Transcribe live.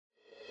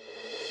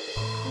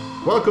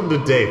Welcome to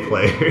Day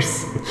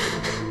Players.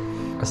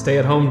 A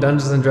stay-at-home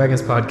Dungeons &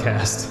 Dragons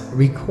podcast.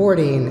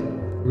 Recording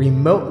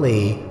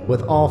remotely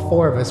with all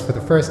four of us for the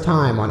first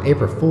time on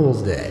April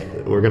Fool's Day.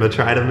 We're going to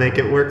try to make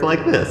it work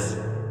like this.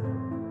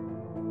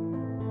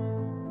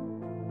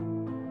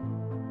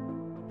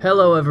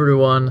 Hello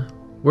everyone.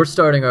 We're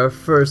starting our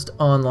first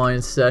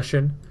online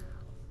session.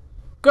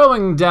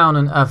 Going down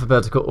in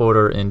alphabetical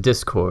order in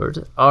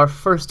Discord, our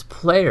first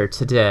player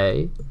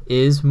today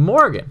is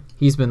Morgan.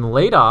 He's been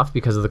laid off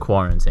because of the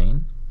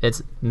quarantine.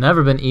 It's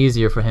never been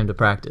easier for him to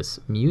practice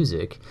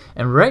music,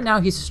 and right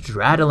now he's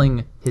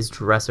straddling his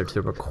dresser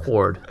to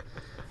record.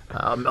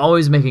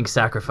 Always making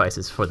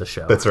sacrifices for the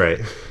show. That's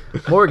right.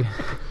 Morgan,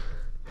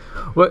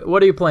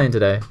 what are you playing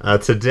today?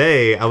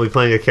 Today, I'll be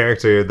playing a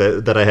character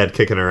that I had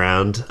kicking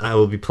around. I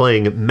will be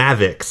playing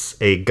Mavix,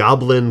 a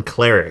goblin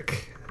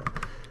cleric.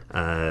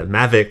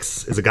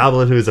 Mavix is a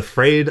goblin who is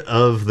afraid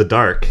of the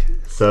dark,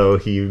 so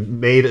he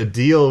made a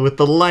deal with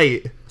the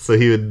light so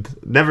he would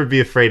never be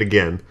afraid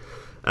again.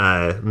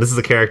 This is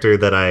a character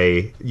that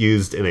I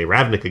used in a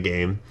Ravnica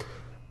game,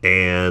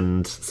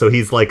 and so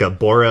he's like a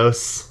Boros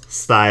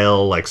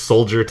style, like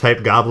soldier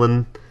type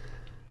goblin,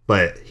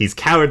 but he's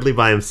cowardly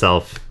by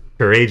himself,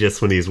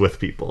 courageous when he's with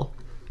people.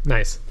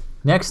 Nice.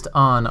 Next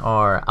on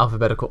our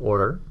alphabetical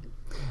order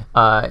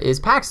is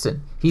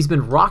Paxton. He's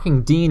been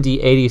rocking D&D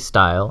 80s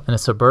style in a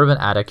suburban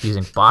attic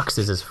using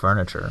boxes as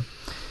furniture.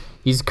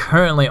 He's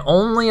currently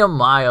only a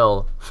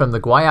mile from the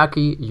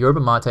Guayaki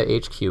Yerba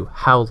Mate HQ.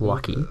 How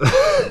lucky.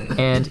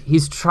 And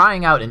he's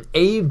trying out an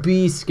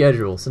A-B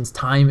schedule since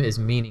time is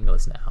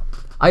meaningless now.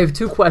 I have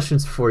two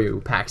questions for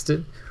you,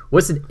 Paxton.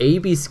 What's an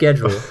A-B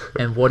schedule,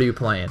 and what are you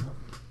playing?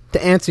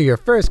 To answer your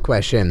first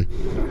question,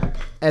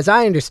 as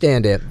I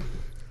understand it,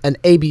 an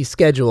A-B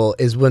schedule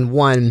is when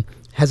one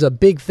has a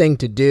big thing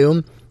to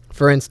do.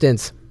 For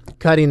instance,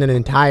 cutting an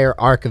entire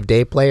arc of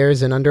Day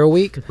Players in under a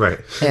week. Right.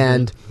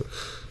 And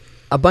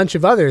a bunch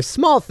of other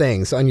small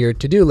things on your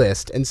to-do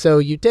list. And so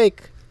you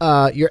take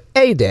your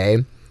A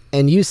day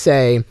and you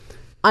say,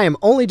 I am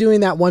only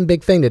doing that one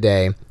big thing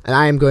today, and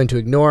I am going to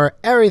ignore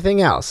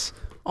everything else.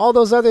 All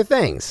those other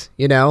things,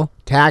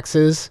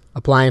 taxes,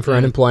 applying for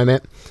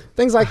unemployment,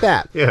 things like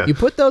that. Yeah. You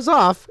put those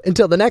off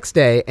until the next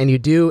day, and you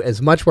do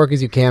as much work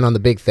as you can on the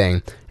big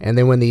thing. And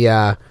then when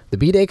the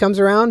B day comes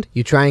around,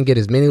 you try and get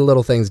as many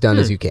little things done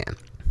as you can.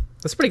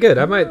 That's pretty good.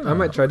 I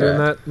might try doing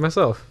that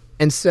myself.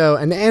 And so,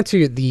 and to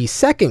answer the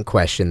second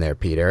question there,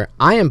 Peter,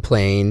 I am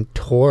playing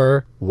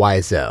Tor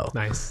Wiseau.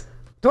 Nice.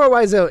 Tor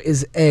Wiseau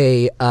is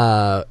a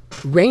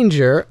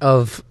ranger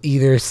of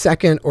either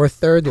second or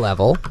third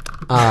level.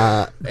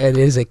 It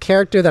is a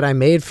character that I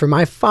made for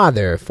my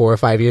father 4 or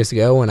 5 years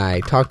ago when I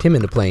talked him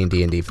into playing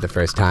D&D for the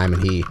first time,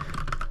 and he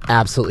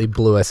absolutely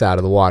blew us out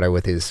of the water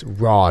with his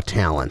raw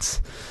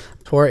talents.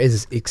 Tor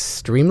is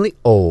extremely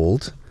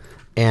old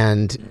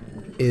and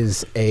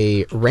is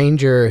a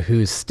ranger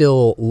who's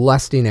still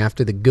lusting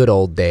after the good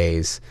old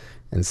days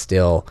and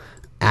still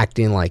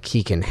acting like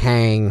he can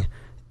hang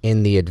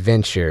in the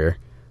adventure.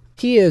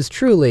 He is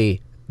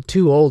truly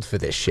too old for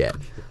this shit.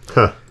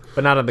 Huh.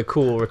 But not in the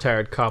cool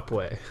retired cop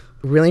way.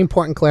 Really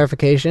important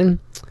clarification.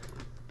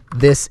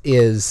 This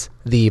is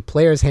the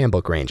Player's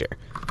Handbook Ranger.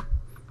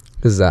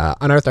 Because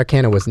Unearthed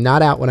Arcana was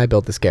not out when I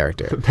built this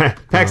character.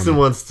 Paxton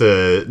wants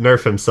to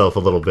nerf himself a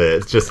little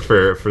bit, just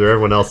for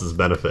everyone else's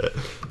benefit.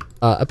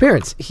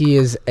 Appearance. He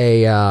is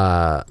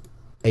a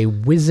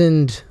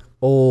wizened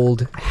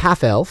old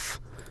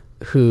half-elf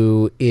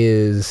who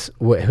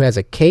has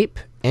a cape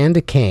and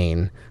a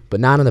cane, but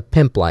not in a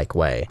pimp-like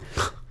way.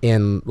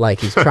 In like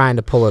he's trying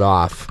to pull it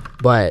off,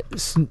 but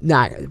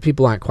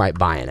people aren't quite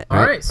buying it. All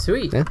right,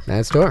 sweet. Yeah,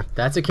 that's Tor.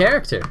 That's a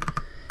character.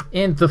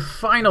 And the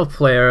final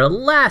player,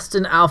 last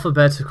in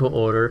alphabetical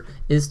order,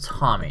 is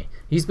Tommy.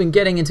 He's been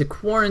getting into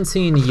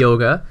quarantine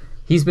yoga.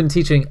 He's been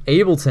teaching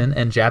Ableton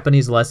and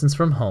Japanese lessons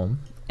from home.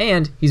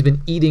 And he's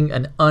been eating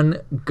an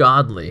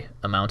ungodly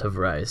amount of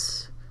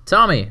rice.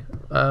 Tommy,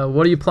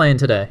 what are you playing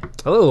today?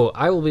 Hello,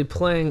 I will be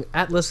playing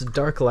Atlas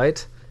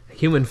Darklight, a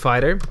human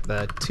fighter,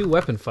 a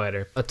 2-weapon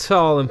fighter. A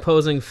tall,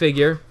 imposing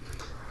figure,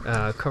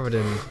 covered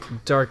in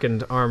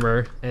darkened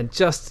armor, and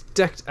just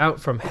decked out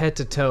from head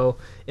to toe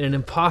in an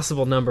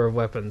impossible number of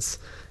weapons.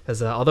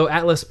 As although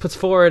Atlas puts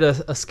forward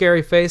a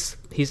scary face,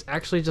 he's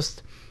actually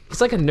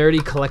he's like a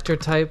nerdy collector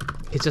type.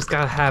 He's just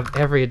got to have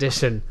every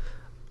edition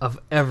of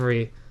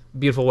every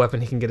beautiful weapon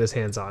he can get his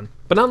hands on,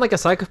 but not like a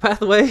psychopath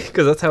way,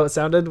 because that's how it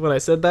sounded when I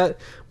said that.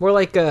 More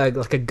like a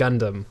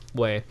Gundam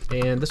way.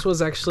 And this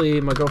was actually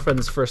my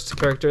girlfriend's first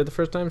character the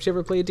first time she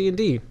ever played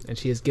D&D, and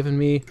she has given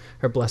me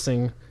her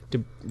blessing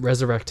to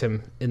resurrect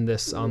him in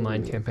this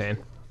online campaign.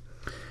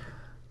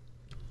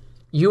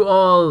 You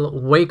all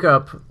wake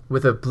up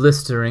with a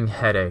blistering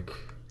headache.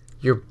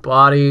 Your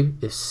body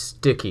is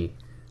sticky.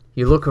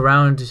 You look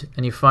around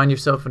and you find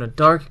yourself in a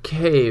dark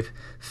cave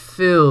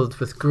filled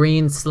with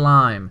green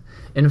slime.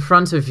 In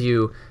front of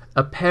you,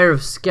 a pair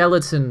of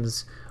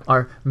skeletons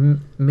are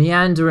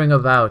meandering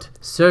about,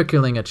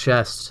 circling a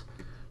chest.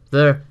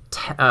 Their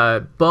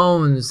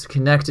bones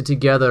connected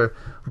together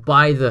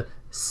by the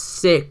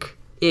sick,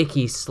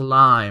 icky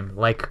slime,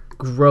 like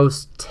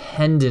gross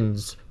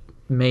tendons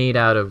made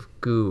out of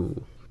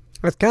goo.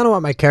 That's kind of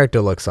what my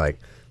character looks like.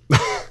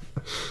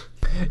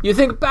 You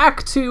think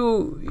back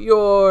to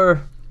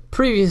your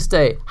previous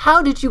day.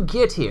 How did you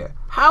get here?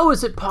 How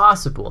is it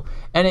possible?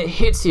 And it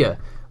hits you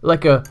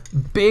like a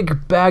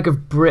big bag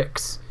of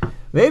bricks.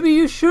 Maybe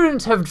you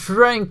shouldn't have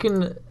drank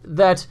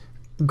that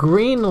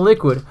green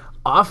liquid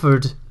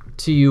offered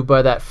to you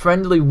by that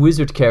friendly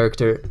wizard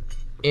character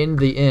in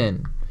the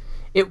inn.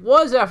 It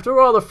was, after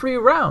all, a free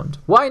round.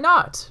 Why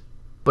not?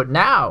 But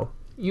now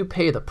you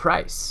pay the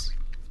price.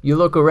 You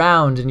look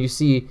around and you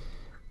see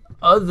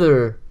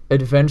other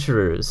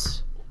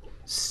adventurers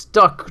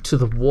stuck to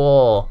the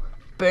wall,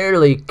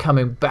 barely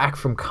coming back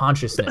from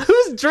consciousness.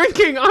 Who's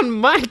drinking on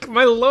mic,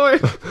 my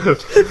lord?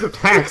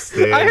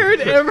 Paxton. I heard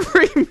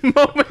every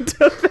moment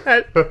of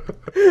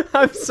that.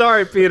 I'm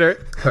sorry,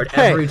 Peter. Heard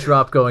every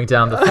drop going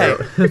down the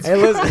throat. Hey,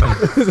 listen.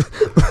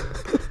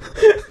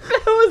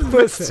 That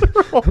was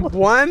visceral.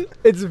 One,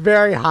 it's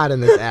very hot in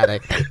this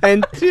attic.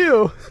 And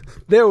two,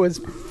 there was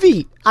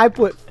feet. I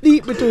put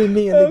feet between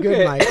me and the good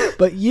Okay. mic.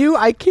 But you,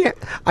 I can't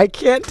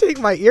take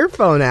my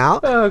earphone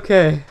out.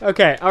 Okay,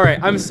 all right.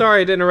 I'm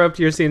sorry to interrupt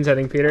your scene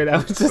setting, Peter.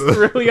 That was just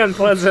really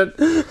unpleasant.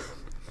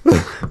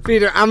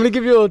 Peter, I'm gonna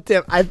give you a little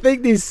tip. I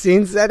think these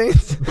scene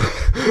settings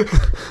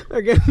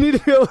are gonna need to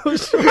be a little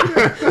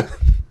shorter.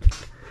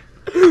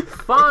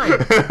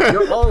 Fine.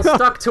 You're all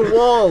stuck to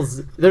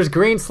walls. There's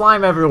green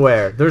slime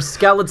everywhere. There's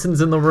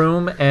skeletons in the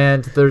room,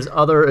 and there's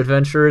other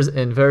adventurers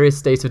in various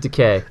states of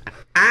decay.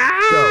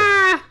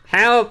 Ah!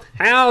 Help!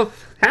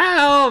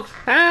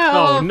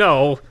 Oh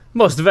no!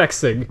 Most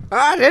vexing.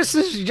 This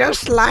is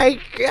just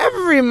like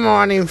every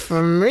morning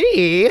for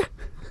me.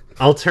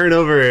 I'll turn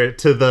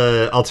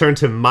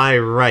to my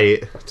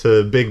right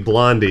to Big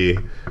Blondie,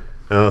 and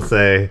I'll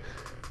say,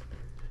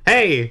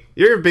 "Hey,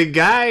 you're a big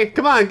guy.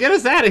 Come on, get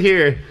us out of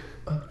here."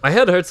 My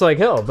head hurts like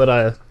hell, but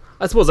I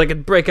suppose I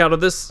could break out of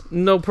this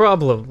no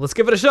problem. Let's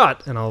give it a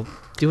shot, and I'll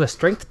do a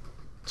strength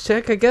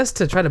check, I guess,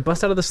 to try to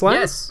bust out of the slime.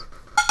 Yes.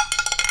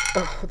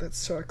 Oh, that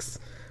sucks.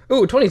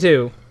 Ooh,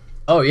 22.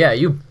 Oh, yeah,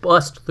 you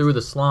bust through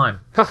the slime,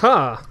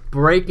 Haha.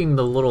 breaking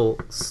the little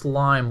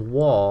slime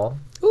wall.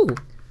 Ooh.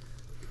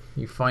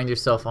 You find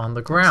yourself on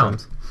the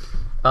ground.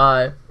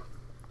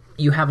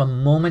 You have a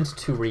moment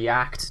to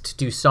react, to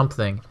do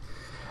something,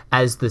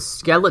 as the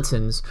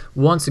skeletons,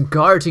 once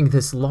guarding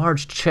this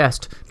large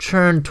chest,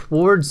 turn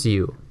towards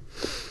you.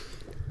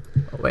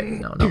 Oh, wait,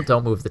 no,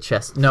 don't move the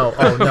chest. No,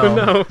 oh no.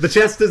 No. The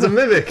chest is a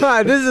mimic.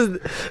 This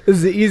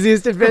is the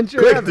easiest adventure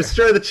Quick, ever.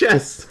 destroy the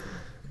chest.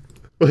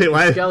 Wait,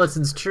 why?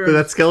 Skeletons turn Did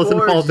that skeleton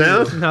towards fall you.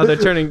 down? No,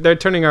 they're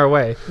turning our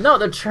way. No,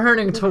 they're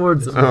turning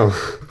towards you.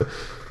 Oh.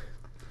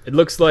 It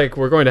looks like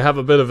we're going to have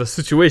a bit of a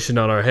situation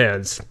on our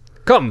hands.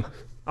 Come,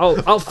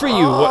 I'll free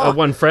you,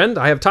 one friend.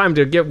 I have time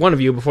to get one of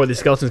you before the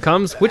skeleton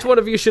comes. Which one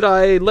of you should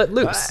I let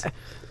loose?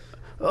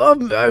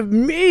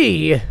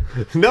 Me.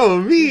 No,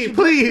 me,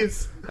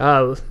 please.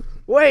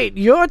 Wait,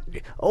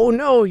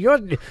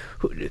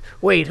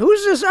 wait,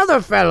 who's this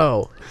other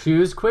fellow?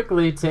 Choose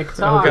quickly, tick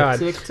tock, Oh God.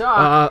 tick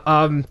tock.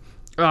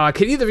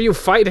 Can either of you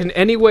fight in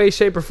any way,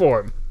 shape, or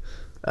form?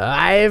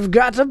 I've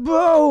got a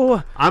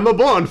bow. I'm a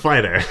born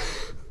fighter.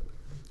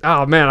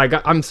 Oh man,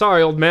 I'm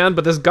sorry, old man,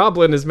 but this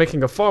goblin is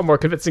making a far more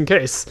convincing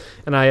case,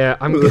 and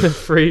I'm gonna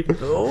free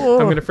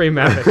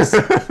Mavix.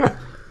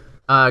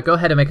 Go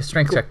ahead and make a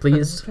strength check,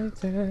 please.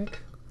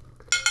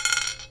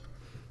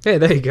 Hey,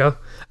 there you go.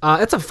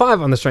 It's a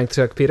 5 on the strength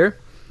check, Peter.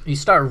 You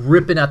start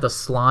ripping at the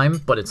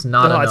slime, but it's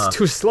not Oh, enough. it's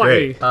too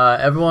slimy.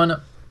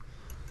 Everyone,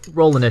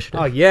 roll initiative.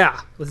 Oh yeah,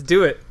 let's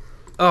do it.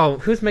 Oh,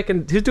 who's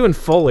doing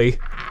Foley?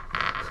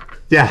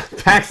 Yeah,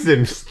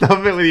 Paxton,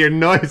 stop it with your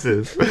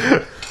noises.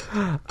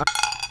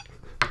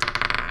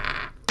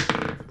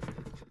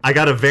 I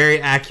got a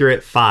very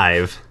accurate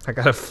 5. I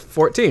got a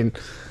 14.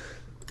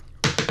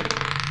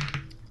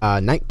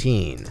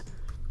 19.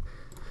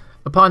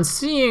 Upon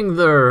seeing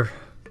their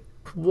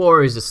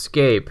warriors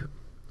escape,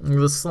 the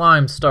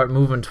slimes start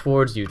moving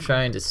towards you,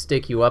 trying to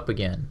stick you up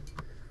again.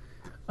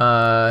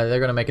 They're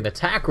going to make an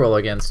attack roll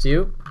against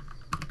you.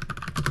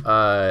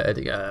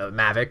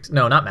 Mavix.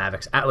 No, not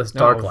Mavix. Atlas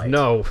Darklight.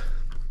 No.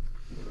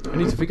 I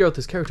need to figure out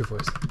this character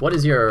voice. What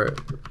is your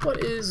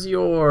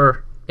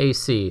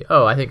AC?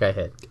 Oh, I think I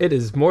hit. It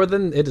is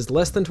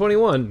less than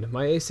 21.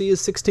 My AC is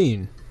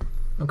 16.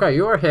 Okay,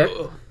 you are hit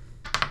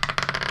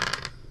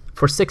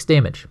for 6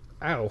 damage.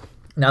 Ow.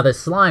 Now the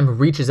slime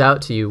reaches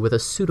out to you with a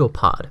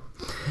pseudopod,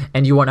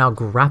 and you are now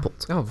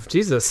grappled. Oh,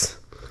 Jesus.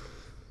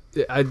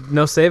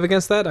 No save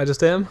against that? I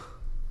just am?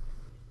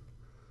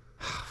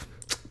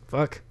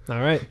 Fuck.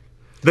 Alright.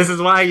 This is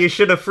why you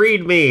should have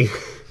freed me.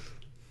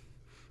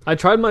 I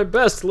tried my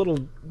best,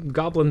 little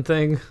goblin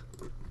thing.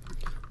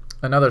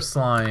 Another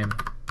slime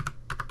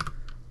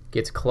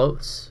gets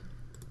close.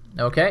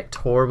 Okay,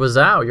 Tor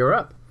Wazao, you're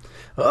up.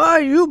 Oh,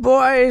 you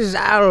boys,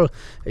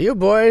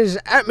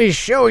 let me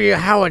show you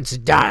how it's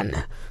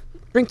done.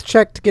 Strength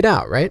check to get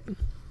out, right?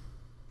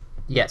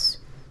 Yes.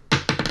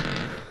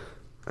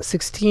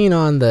 16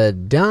 on the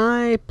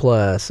die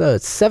plus, so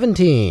it's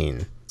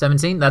 17.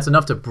 17. That's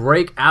enough to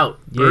break out,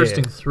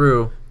 bursting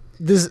through.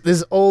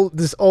 This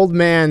old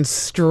man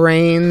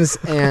strains,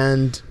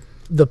 and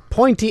the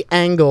pointy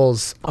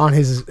angles on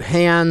his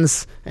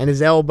hands and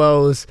his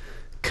elbows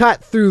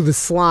cut through the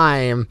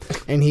slime,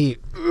 and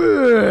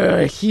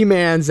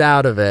he-mans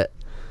out of it.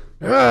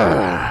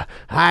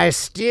 I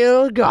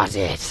still got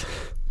it.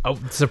 Oh,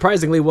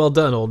 surprisingly well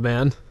done, old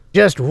man.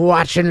 Just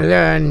watch and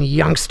learn,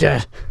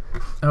 youngster.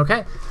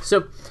 Okay,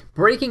 so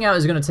breaking out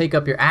is going to take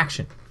up your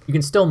action. You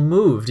can still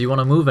move. Do you want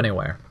to move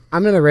anywhere?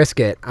 I'm gonna risk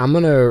it. I'm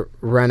gonna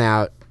run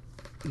out.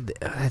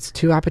 That's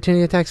 2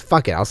 opportunity attacks.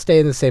 Fuck it. I'll stay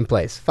in the same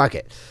place. Fuck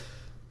it.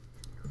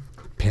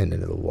 Pinned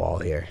into the wall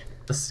here.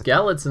 The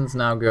skeletons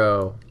now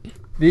go.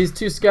 These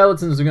 2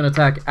 skeletons are going to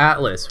attack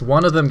Atlas.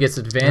 One of them gets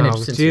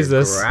advantage since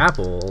Jesus. you're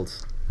grappled.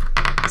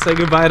 Say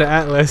goodbye to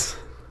Atlas.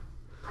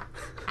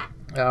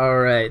 All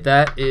right,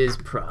 that is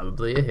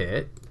probably a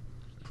hit.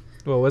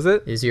 What was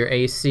it? Is your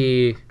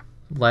AC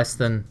less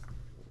than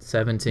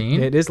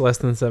 17? It is less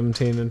than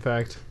 17, in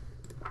fact.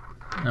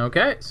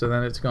 Okay, so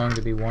then it's going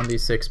to be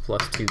 1d6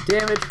 plus 2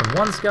 damage from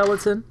one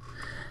skeleton.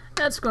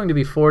 That's going to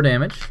be 4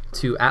 damage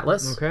to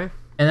Atlas. Okay.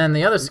 And then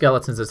the other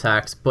skeleton's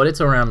attacks, but it's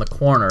around the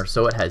corner,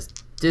 so it has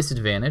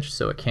disadvantage,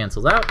 so it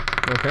cancels out.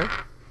 Okay.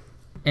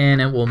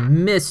 And it will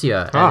miss you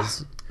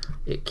as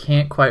it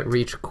can't quite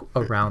reach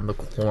around the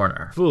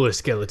corner. Foolish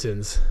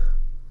skeletons.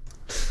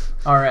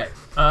 All right,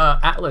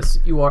 Atlas,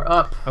 you are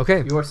up.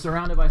 Okay. You are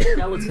surrounded by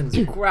skeletons,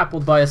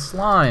 grappled by a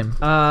slime.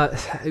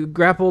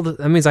 Grappled,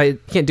 that means I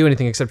can't do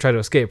anything except try to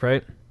escape,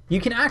 right?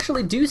 You can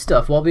actually do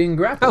stuff while being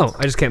grappled. Oh,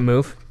 I just can't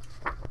move.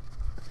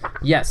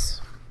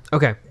 Yes.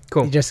 Okay,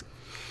 cool.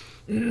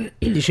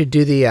 You should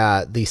do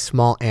the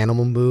small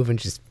animal move and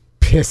just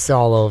piss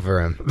all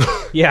over him.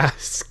 Yeah,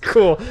 it's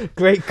cool.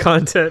 Great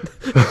content.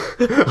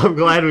 I'm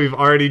glad we've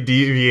already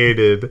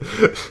deviated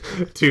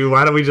to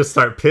why don't we just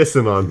start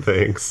pissing on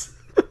things?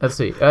 Let's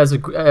see. As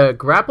a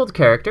grappled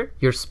character,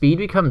 your speed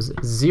becomes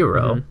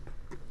 0,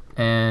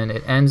 and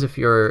it ends if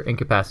you're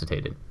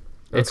incapacitated.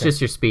 It's Okay.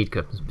 just your speed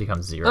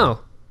becomes 0.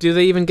 Oh, do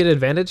they even get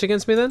advantage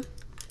against me then?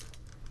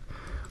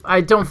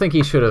 I don't think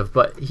he should have,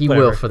 but he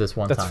Whatever. will for this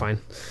one That's time. fine.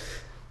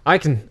 I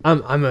can.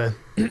 I'm a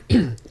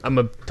I'm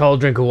a tall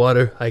drink of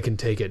water. I can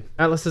take it.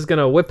 Atlas is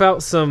gonna whip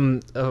out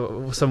some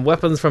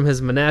weapons from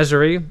his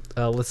menagerie.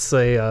 Let's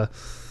say a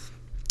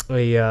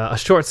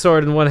short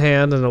sword in one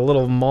hand and a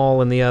little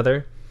maul in the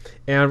other.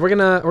 And we're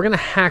gonna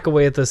hack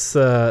away at this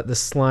this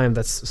slime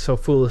that's so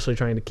foolishly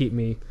trying to keep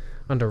me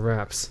under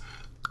wraps.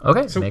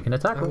 Okay, make an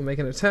attack I will roll. make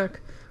an attack.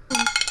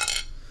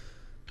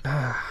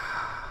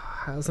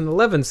 How's an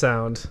 11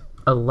 sound?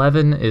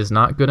 11 is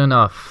not good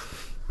enough.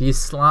 These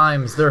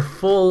slimes, they're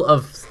full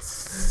of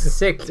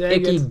sick, Dang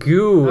icky it.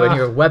 goo, and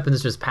your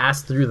weapons just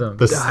pass through them.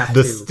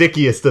 The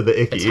stickiest of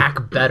the icky.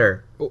 Attack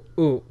better.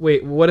 Ooh,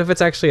 wait. What if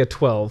it's actually a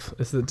 12?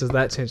 Does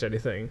that change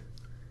anything?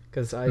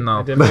 Because I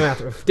did my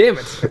math. Damn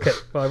it. Okay.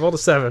 Well, I rolled a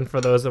 7 for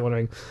those that are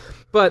wondering.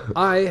 But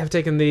I have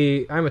taken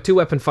I'm a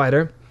 2-weapon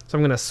fighter, so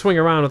I'm gonna swing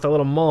around with a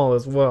little maul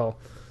as well.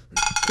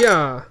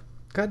 Yeah.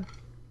 God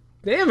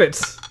damn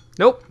it.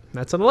 Nope.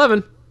 That's an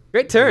 11.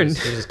 Great turn. You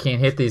just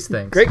can't hit these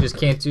things. Great. You just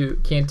can't do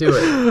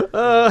it.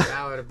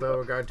 Now at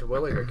Beauregard to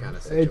Williger kind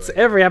of situation. It's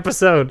every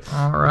episode.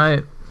 All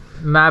right.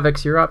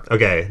 Mavix, you're up.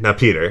 Okay, now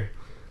Peter,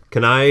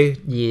 can I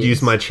Yes.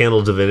 use my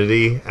channel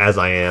divinity as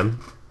I am?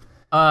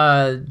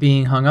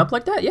 Being hung up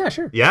like that? Yeah,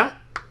 sure. Yeah?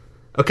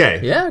 Okay.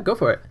 Yeah, go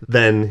for it.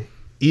 Then,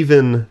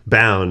 even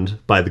bound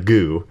by the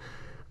goo,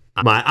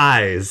 my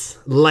eyes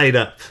light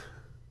up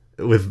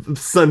with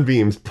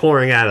sunbeams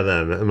pouring out of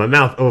them, and my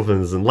mouth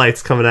opens and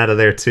light's coming out of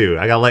there too.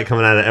 I got light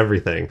coming out of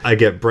everything. I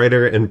get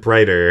brighter and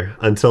brighter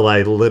until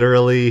I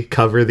literally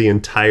cover the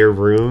entire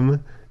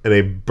room in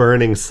a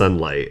burning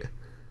sunlight.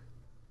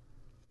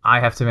 I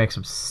have to make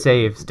some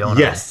saves, don't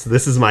Yes,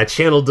 this is my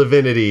channel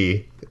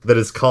divinity that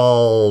is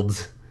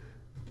called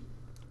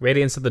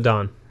Radiance of the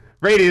Dawn.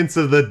 Radiance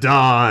of the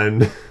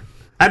Dawn.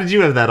 How did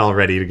you have that all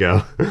ready to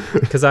go?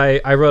 Because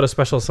I wrote a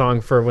special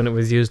song for when it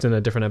was used in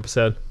a different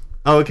episode.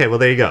 Oh, okay, well,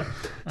 there you go.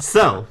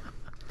 So,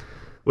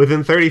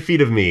 within 30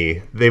 feet of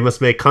me, they must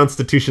make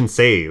Constitution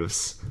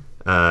saves.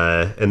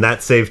 And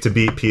that save to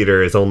beat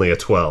Peter is only a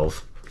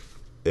 12.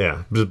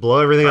 Yeah, just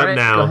blow everything All up right,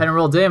 now. go ahead and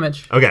roll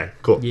damage. Okay,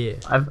 cool.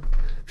 Yeah.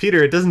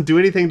 Peter, it doesn't do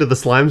anything to the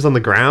slimes on the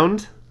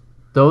ground?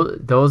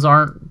 Those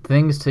aren't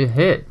things to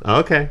hit.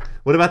 Okay.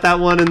 What about that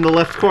one in the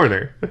left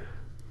corner?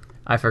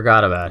 I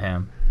forgot about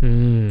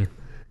him.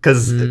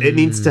 Because it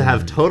needs to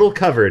have total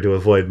cover to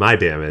avoid my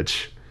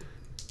damage.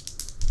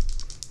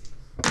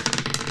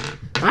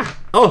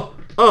 Oh!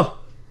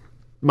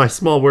 My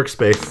small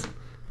workspace.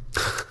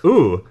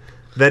 Ooh,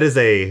 that is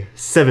a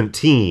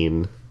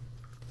 17.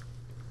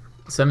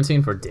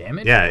 17 for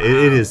damage? Yeah,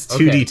 it is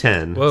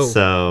 2d10. Whoa.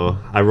 So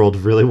I rolled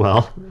really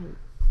well.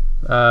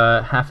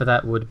 Half of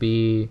that would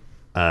be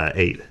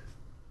 8.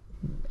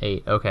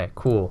 8. Okay,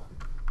 cool.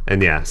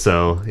 And yeah,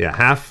 so yeah,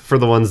 half for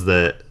the ones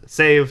that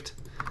saved,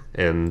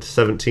 and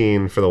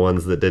 17 for the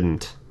ones that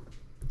didn't.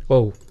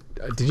 Whoa.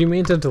 Did you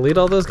mean to delete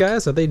all those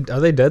guys? Are they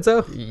dead,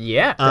 though?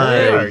 Yeah,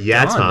 they are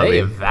yeah, done. Tommy. They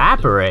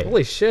evaporate.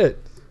 Holy shit.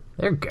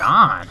 They're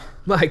gone.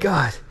 My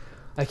God,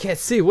 I can't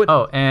see what.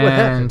 Oh, what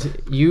happened?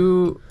 and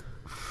you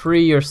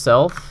free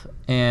yourself,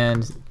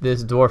 and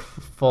this dwarf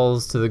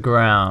falls to the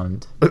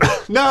ground.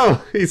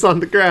 No, he's on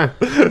the ground.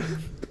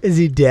 Is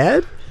he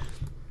dead?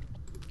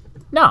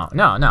 No.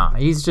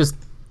 He's just.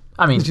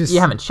 I mean, just- you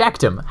haven't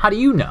checked him. How do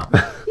you know?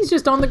 He's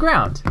just on the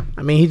ground.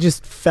 I mean, he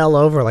just fell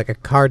over like a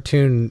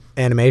cartoon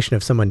animation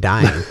of someone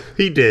dying.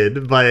 He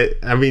did, but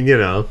I mean,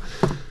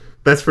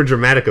 that's for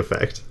dramatic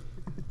effect.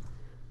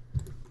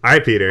 All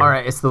right, Peter. All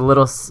right, it's the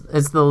little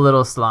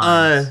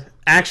slime.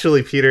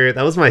 Actually, Peter,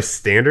 that was my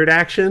standard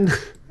action.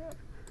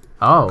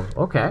 Oh,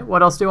 okay.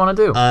 What else do you want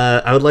to do?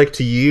 I would like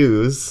to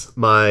use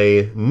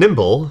my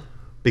nimble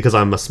because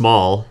I'm a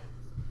small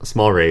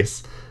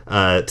race.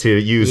 To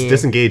use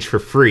disengage for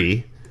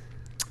free.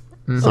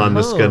 So I'm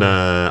just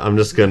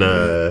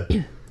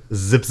gonna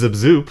zip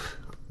zoop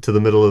to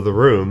the middle of the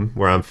room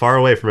where I'm far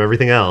away from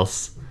everything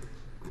else.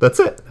 That's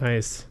it.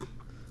 Nice.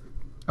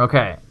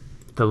 Okay,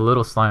 the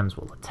little slimes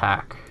will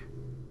attack.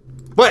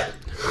 What?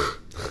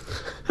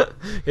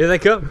 Here they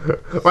come.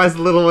 Why is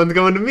the little one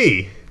going to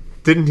me?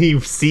 Didn't he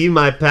see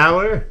my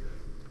power?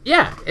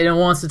 Yeah, and it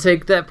wants to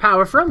take that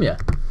power from you.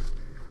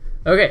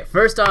 Okay,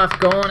 first off,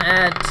 going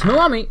at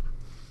Tommy.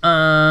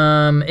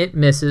 It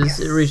misses.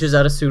 It reaches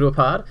out a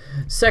pseudopod.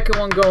 Second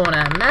one going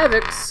at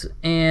Mavix,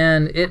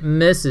 and it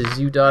misses.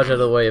 You dodge out of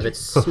the way of its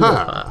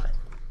pseudopod.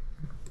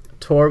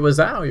 Tor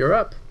Wazao, you're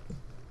up.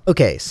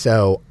 Okay,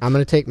 so I'm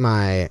gonna take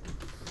my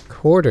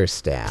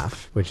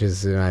quarterstaff, which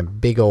is my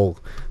big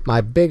old,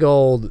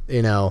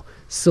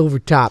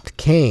 silver-topped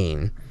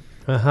cane,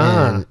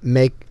 and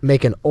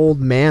make an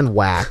old man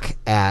whack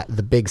at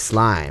the big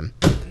slime.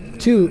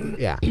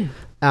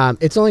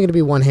 It's only going to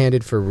be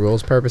one-handed for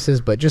rules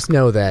purposes, but just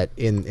know that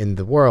in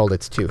the world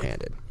it's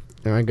two-handed.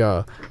 And I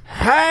go,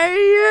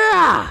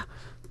 hey-ya!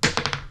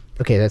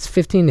 Okay, that's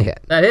 15 to hit.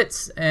 That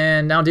hits,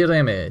 and now deal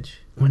damage.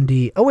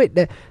 1d. Oh wait,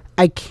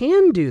 I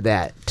can do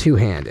that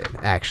two-handed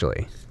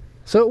actually.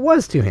 So it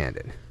was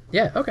two-handed.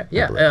 Yeah, okay,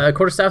 yeah.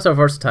 Quarterstaffs are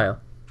versatile.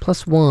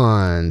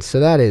 +1, so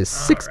that is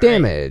 6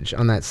 damage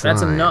on that slime.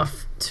 That's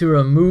enough to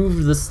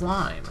remove the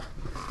slime.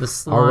 The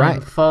slime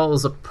right.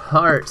 falls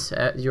apart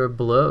at your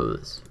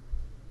blows.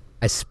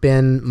 I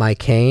spin my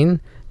cane,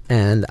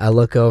 and I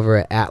look over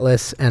at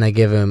Atlas, and I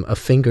give him a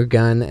finger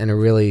gun and a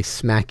really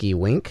smacky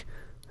wink.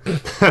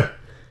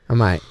 I'm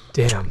like,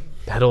 Damn,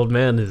 that old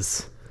man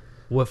is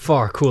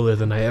far cooler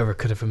than I ever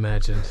could have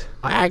imagined.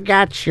 I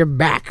got your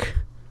back,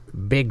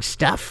 big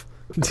stuff.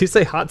 Did you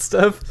say hot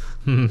stuff?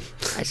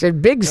 I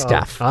said big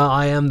stuff.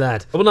 I am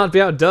that. I will not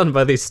be outdone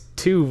by these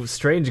two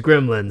strange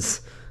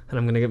gremlins. And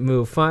I'm going to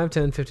move 5,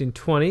 10, 15,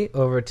 20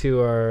 over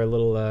to our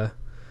little, the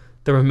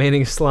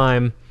remaining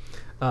slime.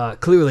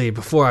 Clearly,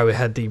 before I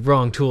had the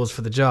wrong tools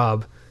for the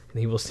job. And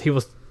he will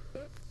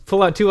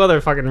pull out 2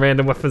 other fucking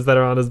random weapons that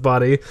are on his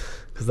body.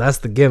 Because that's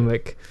the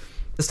gimmick.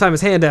 This time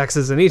his hand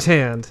axes in each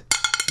hand.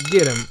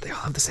 Get him. They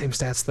all have the same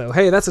stats, though.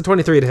 Hey, that's a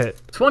 23 to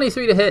hit.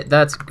 23 to hit,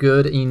 that's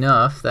good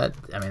enough. That's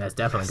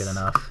definitely good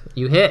enough.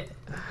 You hit.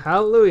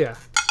 Hallelujah.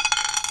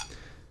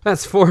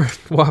 That's 4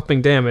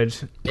 whopping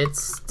damage.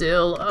 It's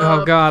still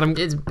up. Oh, God.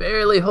 It's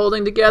barely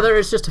holding together.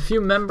 It's just a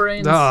few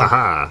membranes.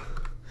 Aha.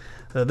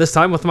 This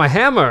time with my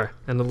hammer.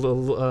 And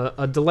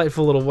a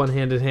delightful little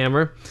one-handed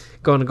hammer.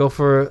 Going to go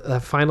for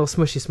a final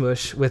smushy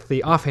smush with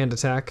the offhand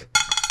attack.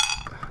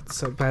 Oh, it's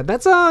so bad.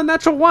 That's a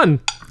natural 1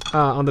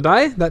 on the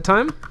die that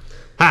time.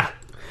 Ha!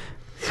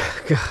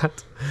 God.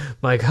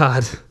 My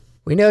God.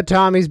 We know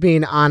Tommy's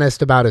being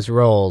honest about his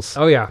rolls.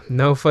 Oh, yeah.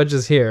 No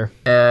fudges here.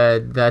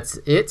 That's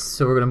it.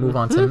 So we're going to move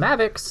on to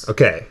Mavix.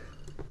 Okay.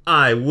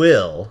 I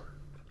will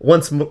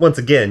once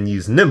again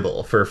use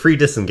nimble for a free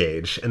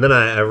disengage, and then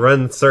I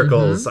run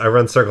circles. I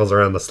run circles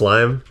around the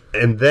slime,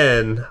 and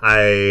then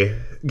I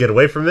get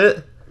away from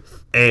it,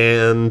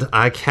 and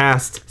I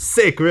cast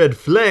Sacred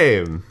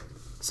Flame.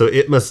 So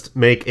it must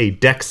make a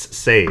Dex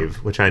save,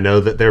 which I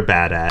know that they're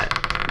bad at.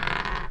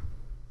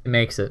 It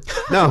makes it.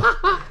 No,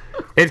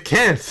 it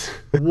can't.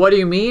 What do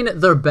you mean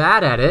they're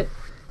bad at it?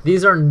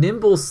 These are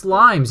nimble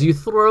slimes. You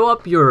throw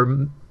up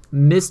your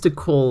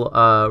mystical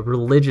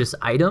religious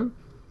item,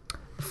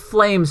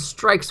 flame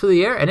strikes through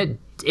the air, and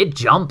it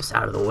jumps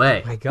out of the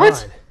way. My God.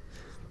 What?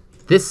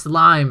 This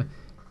slime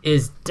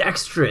is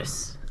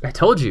dexterous. I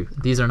told you,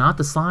 these are not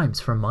the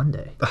slimes for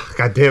Monday.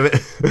 God damn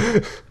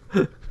it.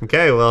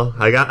 Okay, well,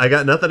 I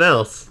got nothing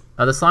else.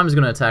 The slime is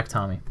going to attack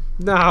Tommy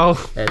No.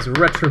 as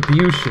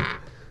retribution.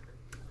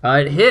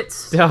 It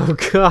hits, Oh,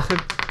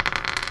 God.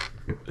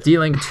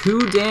 dealing 2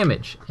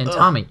 damage. And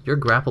Tommy, you're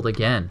grappled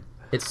again.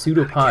 Its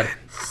pseudopod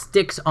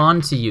sticks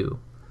onto you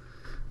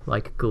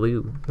like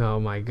glue.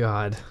 Oh, my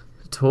God.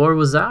 Tor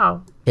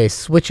Wazao. Okay,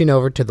 switching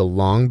over to the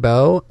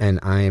longbow, and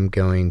I am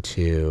going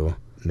to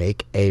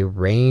make a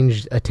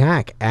ranged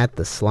attack at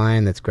the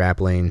slime that's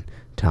grappling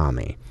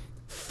Tommy.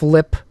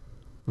 Flip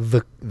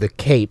the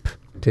cape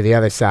to the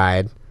other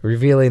side,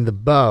 revealing the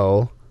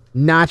bow,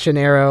 notch an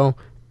arrow,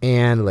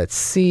 and let's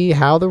see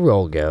how the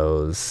roll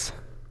goes.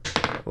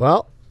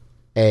 Well,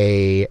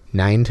 a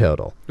 9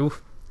 total.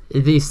 Oof.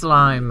 The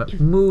slime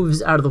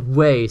moves out of the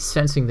way,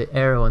 sensing the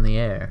arrow in the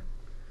air.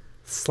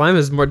 Slime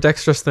is more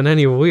dexterous than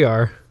any of we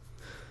are.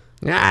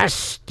 Ah,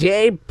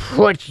 stay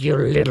put, you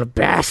little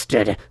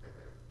bastard.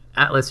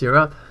 Atlas, you're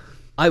up.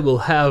 I will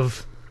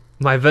have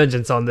my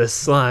vengeance on this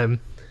slime.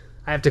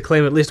 I have to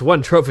claim at least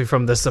one trophy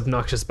from this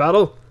obnoxious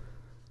battle.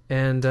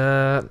 And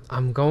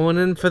I'm going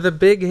in for the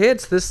big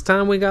hits. This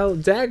time we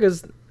got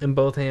daggers in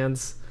both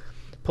hands,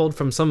 pulled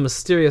from some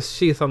mysterious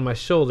sheath on my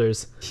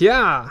shoulders.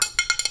 Yeah!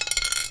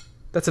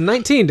 That's a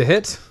 19 to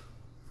hit.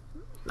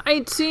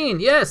 19,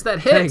 yes, that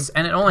hits.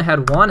 And it only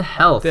had 1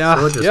 health, Yeah,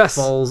 so it just yes.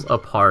 falls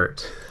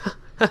apart.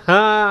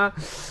 Are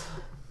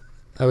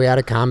we out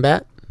of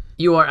combat?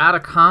 You are out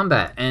of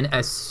combat, and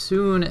as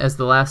soon as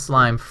the last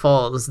slime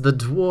falls, the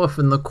dwarf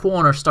in the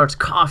corner starts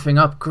coughing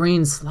up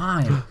green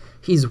slime.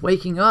 He's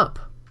waking up.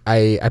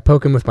 I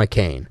poke him with my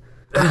cane.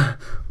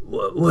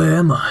 Where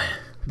am I?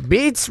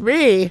 Beats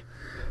me.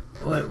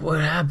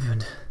 What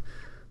happened?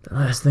 The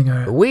last thing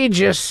I... We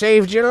just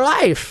saved your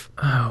life.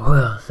 Oh,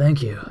 well,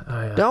 thank you.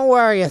 Don't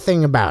worry a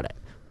thing about it.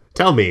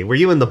 Tell me, were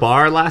you in the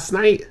bar last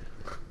night?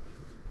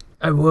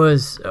 I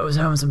was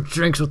having some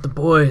drinks with the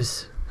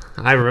boys.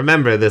 I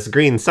remember this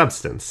green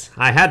substance.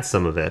 I had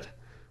some of it.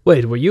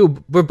 Wait,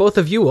 were both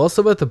of you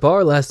also at the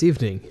bar last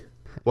evening?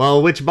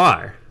 Well, which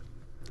bar?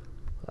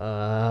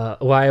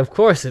 Why, of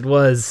course it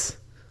was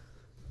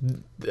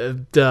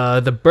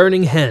the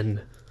Burning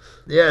Hen.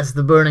 Yes,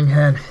 the Burning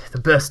Hen, the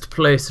best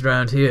place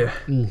around here.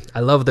 I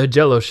love their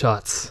jello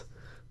shots.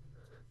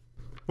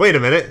 Wait a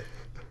minute.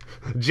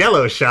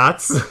 Jello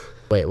shots?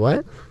 Wait,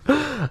 what?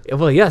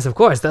 Well, yes, of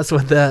course. That's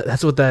what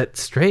that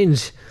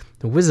strange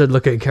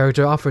wizard-looking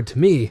character offered to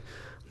me.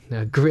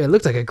 It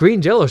looked like a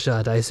green jello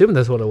shot. I assume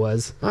that's what it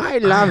was. I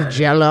love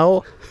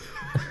Jello.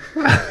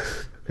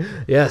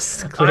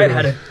 Yes, I clearly.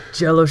 had a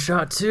jello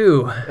shot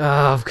too.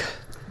 Uh,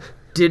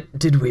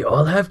 Did we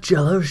all have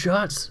jello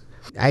shots?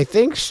 I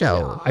think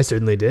so. I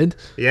certainly did.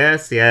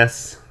 Yes,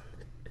 yes.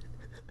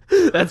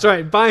 That's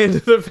right. Buy into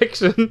the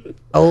fiction.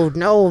 Oh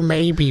no,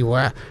 maybe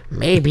we're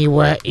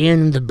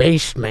in the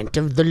basement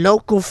of the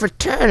local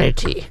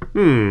fraternity.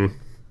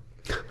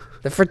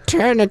 The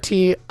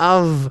fraternity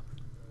of...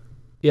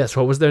 Yes.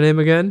 What was their name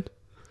again?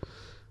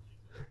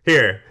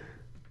 Here.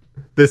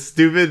 This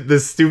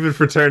stupid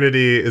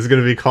fraternity is going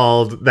to be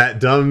called that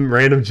dumb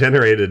random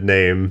generated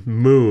name,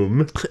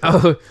 Moom.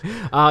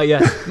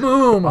 Yes.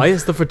 Moom. Oh,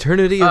 yes, the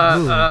fraternity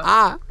of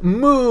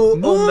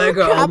Moon. Moo.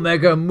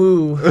 Omega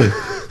moo.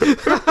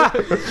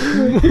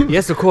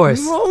 Yes, of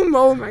course.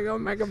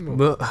 Omega,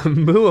 moo.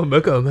 Moo,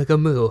 omega,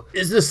 moo.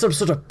 Is this some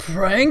sort of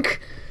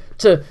prank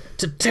to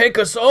take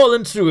us all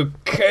into a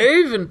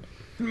cave and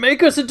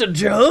make us into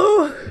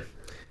jello?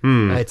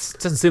 It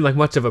doesn't seem like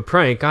much of a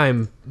prank.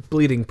 I'm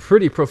bleeding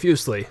pretty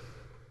profusely.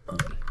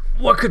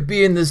 What could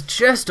be in this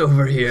chest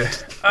over here?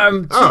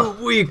 I'm too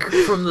weak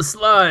from the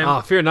slime. Ah,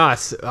 fear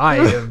not. I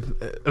am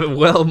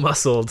well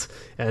muscled,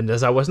 and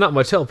as I was not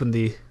much help in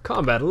the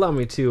combat, allow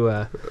me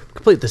to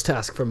complete this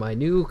task for my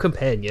new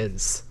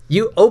companions.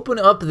 You open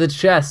up the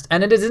chest,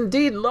 and it is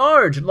indeed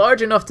large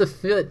enough to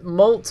fit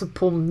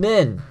multiple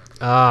men.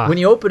 When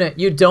you open it,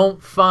 you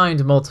don't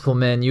find multiple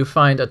men. You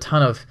find a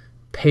ton of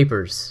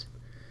papers,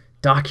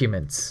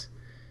 documents,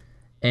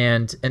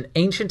 and an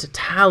ancient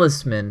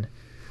talisman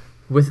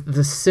with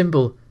the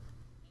symbol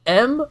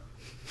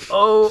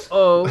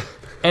M-O-O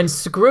and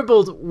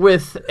scribbled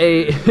with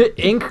a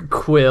ink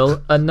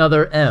quill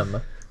another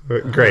M.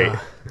 Great.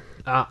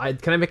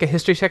 Can I make a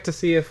history check to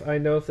see if I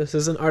know if this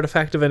is an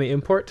artifact of any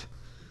import?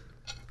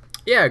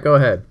 Yeah, go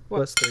ahead.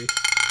 Plus 3.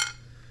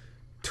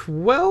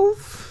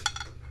 12?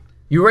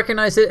 You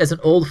recognize it as an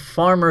old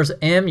farmer's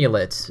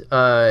amulet.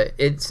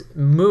 Its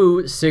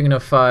moo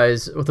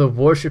signifies the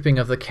worshipping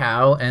of the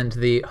cow and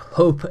the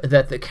hope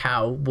that the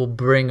cow will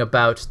bring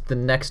about the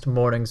next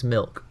morning's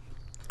milk.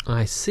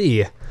 I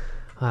see.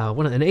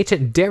 An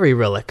ancient dairy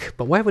relic,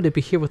 but why would it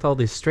be here with all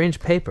these strange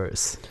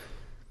papers?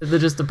 They're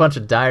just a bunch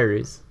of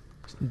diaries.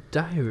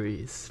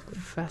 Diaries.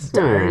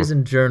 Fascinating. Diaries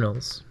and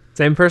journals.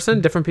 Same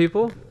person? Different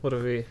people? What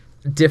are we...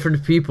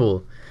 Different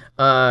people.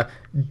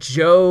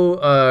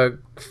 Joe,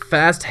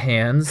 Fast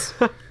Hands.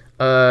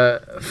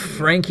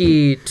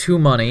 Frankie, Two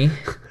Money.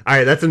 All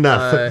right, that's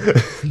enough.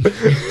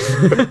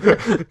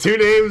 2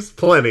 names,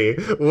 plenty.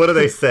 What do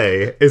they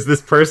say? Is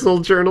this personal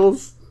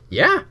journals?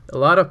 Yeah, a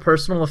lot of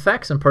personal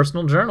effects and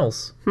personal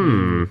journals.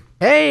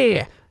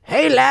 Hey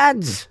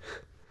lads.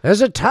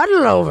 There's a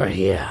tunnel over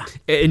here.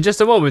 In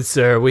just a moment,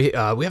 sir. We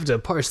have to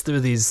parse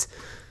through these...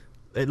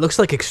 It looks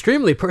like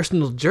extremely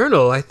personal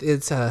journal.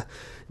 It's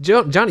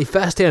Johnny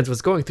Fasthands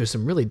was going through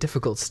some really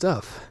difficult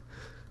stuff.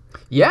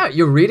 Yeah,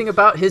 you're reading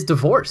about his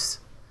divorce.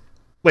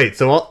 Wait,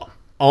 so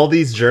all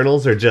these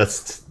journals are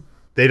just...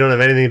 They don't have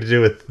anything to do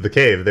with the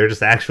cave. They're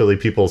just actually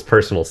people's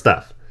personal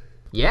stuff.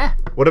 Yeah.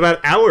 What about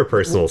our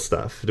personal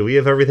stuff? Do we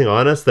have everything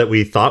on us that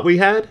we thought we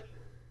had?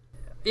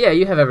 Yeah,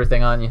 you have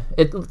everything on you.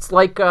 It's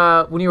like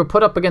when you were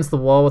put up against the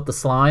wall with the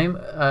slime,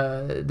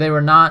 they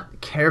were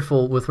not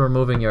careful with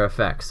removing your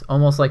effects.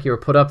 Almost like you were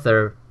put up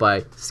there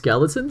by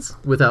skeletons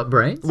without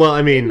brains. Well,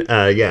 I mean,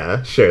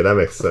 yeah, sure, that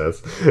makes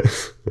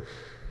sense.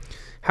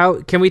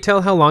 How can we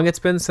tell how long it's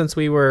been since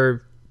we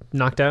were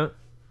knocked out?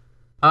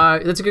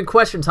 That's a good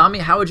question, Tommy.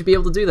 How would you be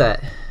able to do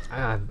that?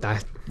 I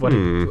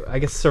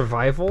guess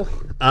survival.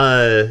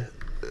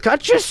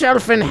 Cut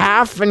yourself in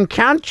half and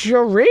count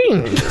your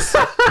rings.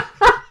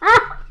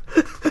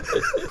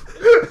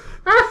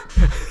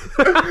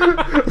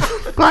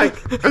 Fuck.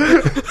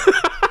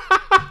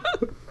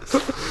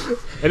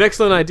 An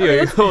excellent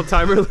idea. Hold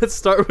timer. Let's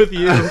start with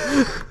you.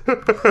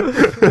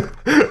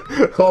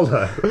 Hold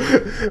on.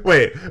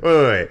 Wait.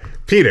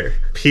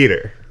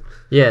 Peter.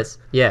 Yes.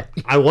 Yeah.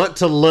 I want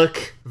to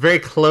look very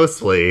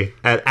closely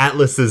at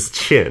Atlas's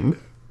chin.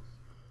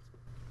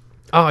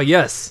 Oh,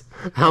 yes.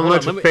 How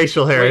much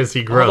facial hair has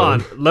he grown?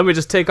 Hold on. Let me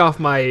just take off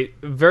my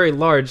very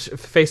large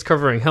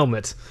face-covering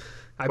helmet.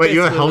 Wait,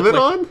 you have a helmet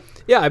on?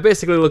 Yeah, I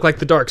basically look like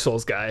the Dark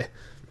Souls guy,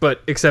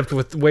 but except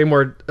with way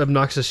more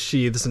obnoxious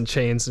sheaths and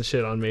chains and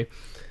shit on me.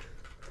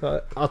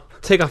 I'll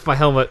take off my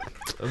helmet.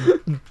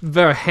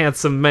 Very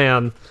handsome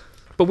man,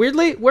 but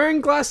weirdly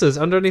wearing glasses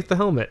underneath the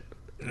helmet.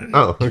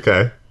 Oh,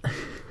 okay.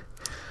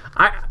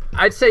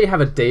 I'd say you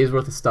have a day's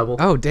worth of stubble.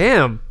 Oh,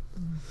 damn.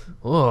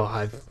 Oh,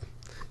 I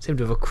seem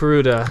to have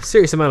accrued a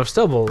serious amount of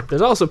stubble.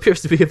 There also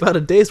appears to be about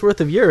a day's worth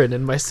of urine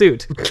in my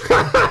suit.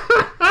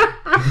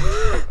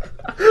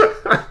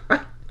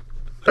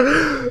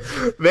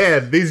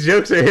 Man, these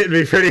jokes are hitting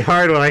me pretty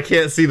hard when I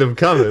can't see them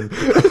coming.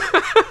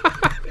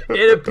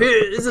 It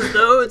appears as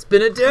though it's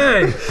been a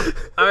day.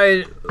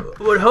 I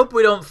would hope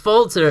we don't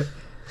falter,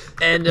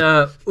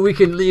 and we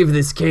can leave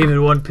this cave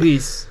in one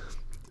piece.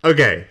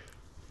 Okay,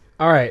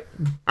 All right.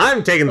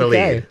 I'm taking the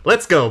Okay. lead.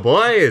 Let's go,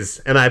 boys!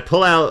 And I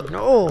pull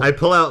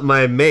out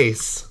my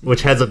mace,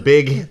 which has a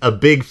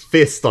big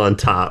fist on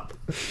top,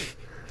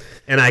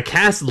 and I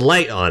cast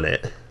light on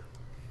it.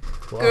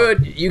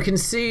 Good, you can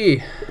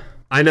see.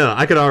 I know,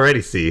 I could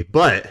already see,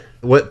 but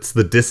what's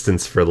the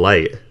distance for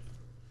light?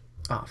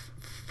 Oh,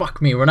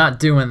 fuck me, we're not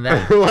doing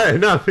that. What?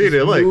 No,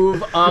 Peter, look.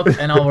 Move up,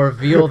 and I'll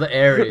reveal the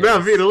area.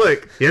 No, Peter,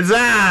 look.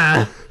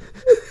 Yazaa!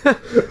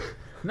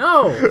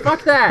 No,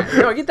 fuck that.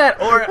 No, get that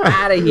ore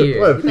out of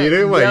here. What, Get that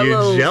Peter? What,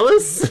 yellow- you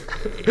jealous?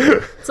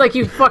 It's like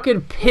you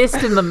fucking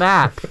pissed in the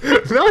map,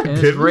 No, I and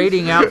it's didn't.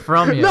 radiating out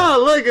from you. No,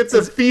 look, it's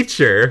a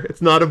feature.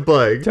 It's not a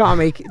bug.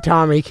 Tommy,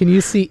 can you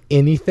see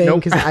anything?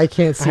 Nope. Because I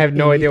can't see. I have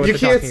no idea what You they're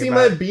can't talking see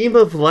about. my beam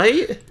of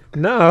light?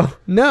 No.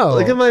 No.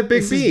 Look at my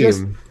big This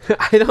is beam.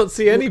 just- I don't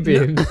see any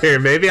beam. Here,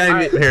 maybe I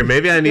need to that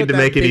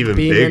make it big even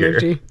beam bigger.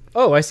 energy.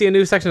 Oh, I see a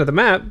new section of the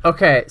map.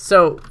 Okay,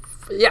 so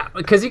yeah,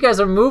 because you guys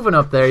are moving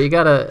up there, you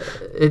gotta.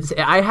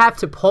 I have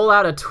to pull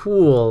out a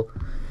tool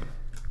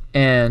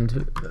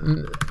and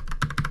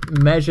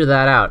measure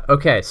that out.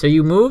 Okay, so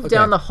you move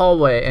down the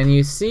hallway and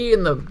you see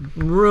in the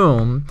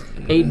room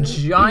a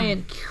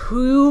giant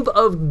cube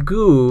of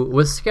goo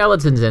with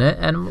skeletons in it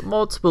and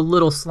multiple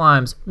little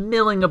slimes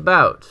milling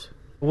about.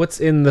 What's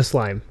in the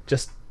slime?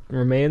 Just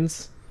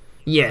remains?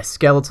 Yes,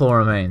 skeletal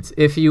remains.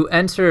 If you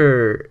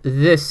enter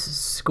this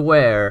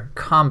square,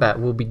 combat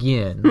will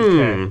begin.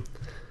 Okay.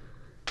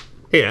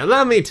 Here,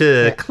 allow me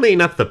to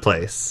clean up the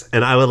place,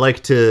 and I would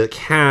like to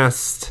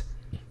cast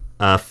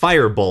a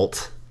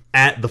firebolt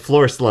at the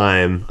floor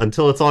slime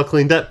until it's all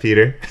cleaned up,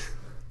 Peter.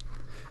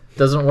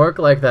 Doesn't work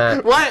like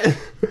that. What?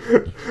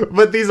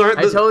 But these aren't.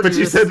 I told But you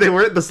you this- said they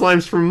weren't the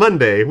slimes from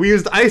Monday. We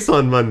used ice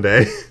on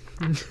Monday.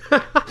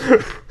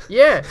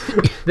 Yeah,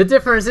 the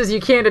difference is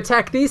you can't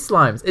attack these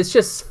slimes. It's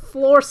just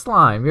floor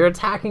slime. You're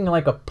attacking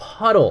like a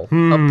puddle,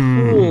 a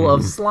pool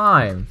of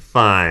slime.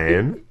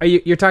 Fine.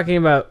 You're talking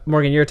about,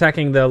 Morgan, you're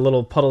attacking the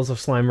little puddles of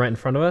slime right in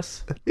front of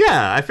us?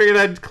 Yeah, I figured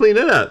I'd clean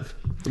it up,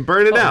 and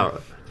burn it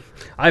out.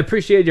 I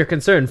appreciate your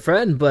concern,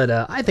 friend, but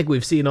I think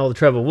we've seen all the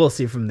trouble we'll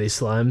see from these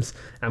slimes.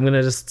 I'm going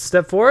to just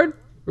step forward.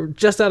 We're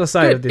just out of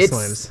sight Good, of these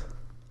it's-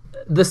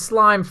 slimes. The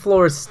slime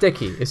floor is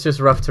sticky. It's just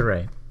rough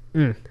terrain.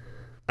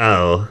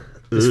 Oh.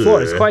 This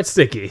floor is Ugh. quite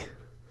sticky.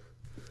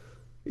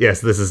 Yes,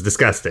 this is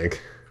disgusting.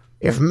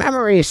 If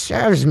memory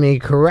serves me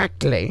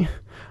correctly,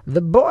 the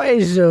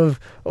boys of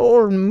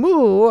Old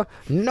Moo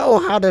know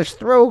how to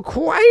throw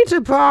quite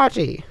a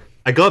party.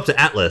 I go up to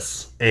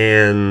Atlas,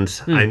 and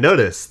I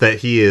notice that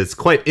he is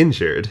quite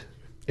injured.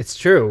 It's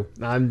true.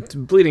 I'm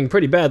bleeding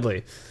pretty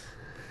badly.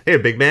 Here,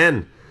 big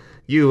man.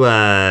 You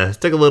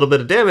took a little bit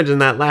of damage in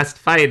that last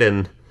fight,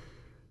 and,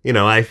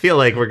 I feel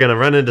like we're gonna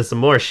run into some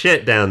more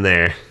shit down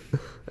there.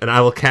 And I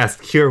will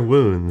cast Cure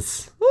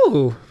Wounds.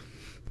 Ooh.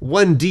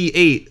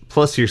 1d8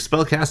 plus your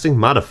spellcasting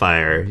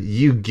modifier.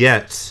 You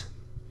get...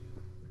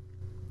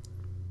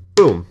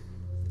 Boom.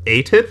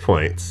 8 hit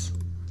points.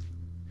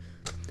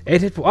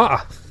 8 hit.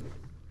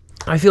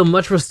 I feel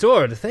much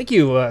restored. Thank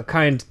you,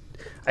 kind.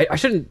 I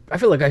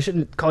feel like I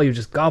shouldn't call you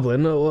just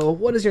Goblin. Well,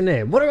 what is your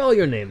name? What are all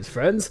your names,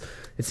 friends?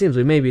 It seems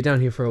we may be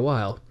down here for a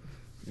while.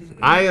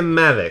 I am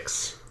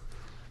Mavix.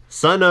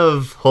 son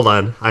of... Hold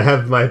on. I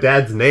have my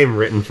dad's name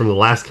written from the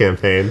last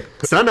campaign.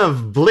 Son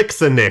of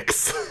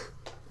Blixenix.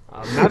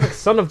 Mavik,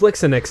 son of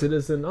Blixenix, it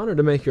is an honor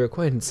to make your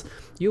acquaintance.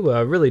 You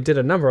really did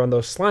a number on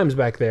those slimes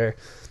back there.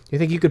 You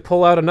think you could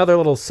pull out another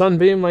little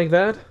sunbeam like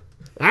that?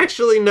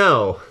 Actually,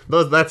 no.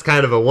 That's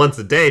kind of a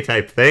once-a-day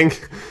type thing.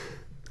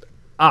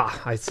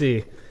 Ah, I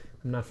see.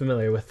 I'm not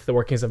familiar with the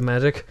workings of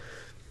magic.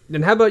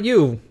 And how about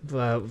you,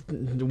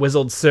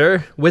 wizened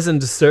sir?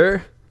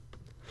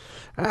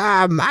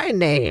 My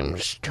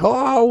name's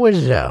Tor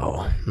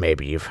Wizeau.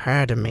 Maybe you've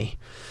heard of me.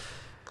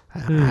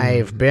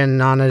 I've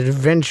been on an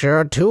adventure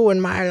or two in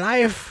my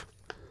life.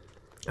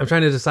 I'm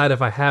trying to decide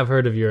if I have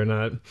heard of you or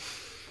not.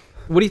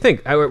 What do you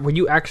think? Were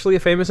you actually a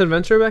famous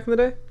adventurer back in the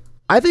day?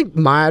 I think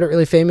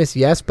moderately famous,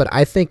 yes, but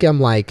I think I'm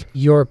like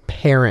your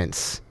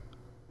parents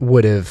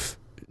would have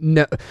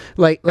no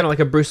like Kind of like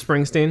a Bruce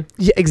Springsteen?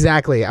 yeah,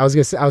 exactly. I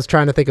was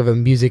trying to think of a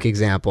music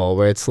example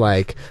where it's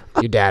like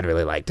your dad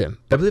really liked him.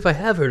 I believe I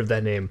have heard of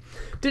that name.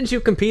 Didn't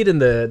you compete in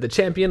the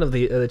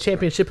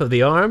championship of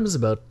the arms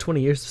about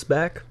 20 years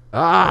back?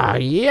 Ah,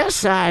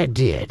 yes, I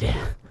did.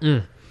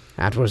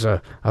 That was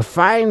a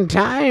fine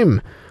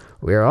time.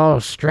 We were all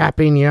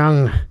strapping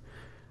young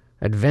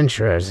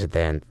adventurers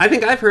then. I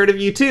think I've heard of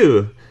you,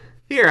 too.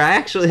 Here, I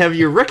actually have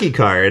your rookie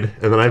card.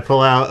 And then I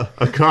pull out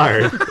a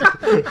card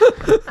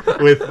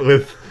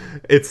with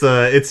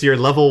it's your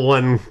level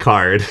 1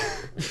 card.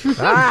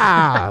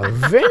 Ah,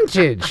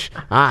 vintage.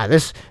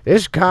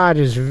 This card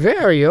is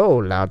very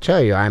old, I'll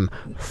tell you. I'm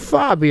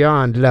far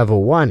beyond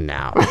level 1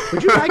 now.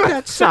 Would you like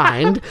that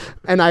signed?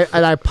 And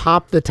I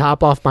pop the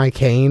top off my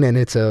cane, and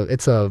it's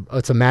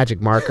a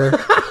magic marker.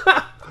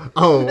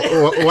 Oh,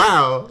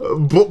 wow.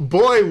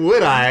 Boy,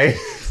 would I.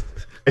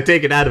 I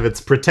take it out of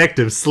its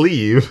protective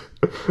sleeve.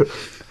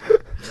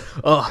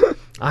 Oh,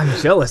 I'm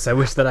jealous. I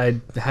wish that I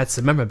had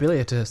some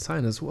memorabilia to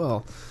sign as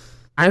well.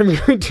 I'm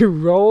going to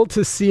roll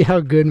to see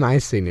how good my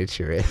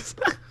signature is.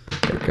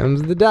 Here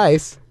comes the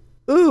dice.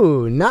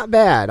 Ooh, not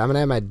bad. I'm going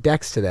to add my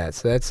dex to that,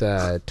 so that's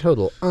a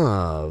total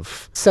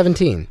of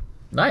 17.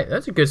 Nice.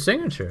 That's a good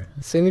signature.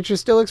 Signature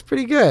still looks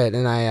pretty good,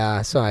 and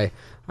I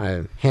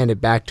hand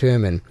it back to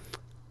him and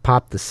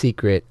pop the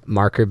secret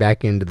marker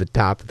back into the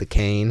top of the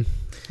cane.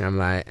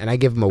 And I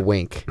give him a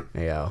wink.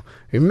 I go,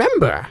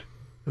 remember,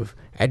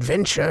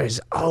 adventure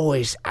is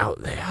always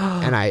out there.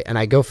 and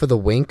I go for the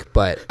wink,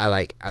 but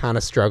I kind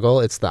of struggle.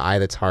 It's the eye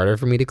that's harder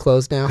for me to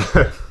close now.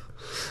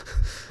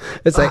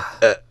 It's like,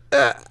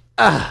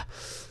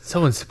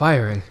 So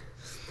inspiring.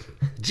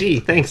 Gee,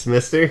 thanks,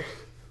 mister.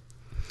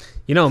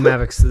 You know,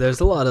 Mavix, there's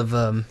a lot of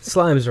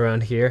slimes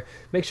around here.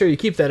 Make sure you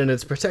keep that in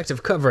its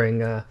protective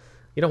covering.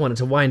 You don't want it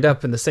to wind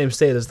up in the same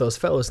state as those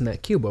fellows in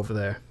that cube over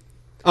there.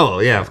 Oh,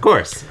 yeah, of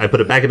course. I put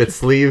it back in its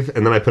sleeve,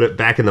 and then I put it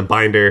back in the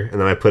binder, and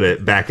then I put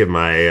it back in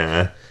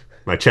my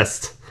my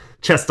chest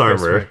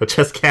armor, a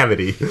chest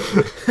cavity.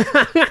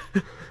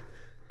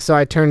 So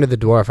I turn to the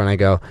dwarf and I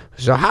go,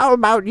 so how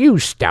about you,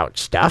 stout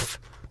stuff?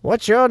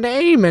 What's your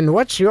name and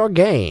what's your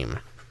game?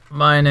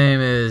 My name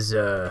is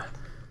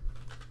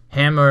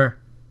Hammer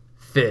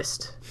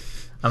Fist.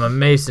 I'm a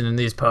mason in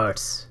these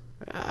parts.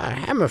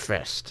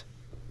 Hammerfist.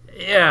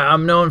 Yeah,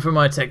 I'm known for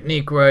my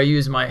technique where I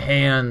use my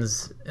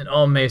hands in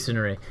all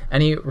masonry.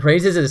 And he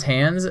raises his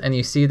hands, and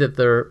you see that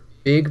they're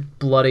big,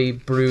 bloody,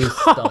 bruised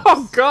stumps.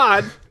 Oh,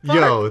 God!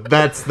 Yo,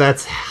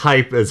 that's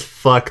hype as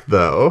fuck,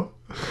 though.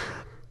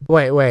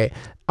 Wait.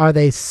 Are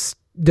they...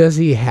 Does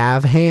he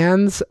have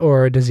hands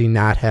or does he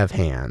not have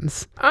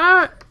hands?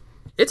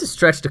 It's a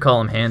stretch to call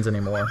them hands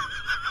anymore.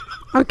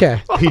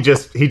 Okay. He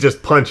just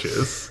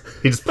punches.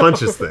 He just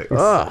punches things.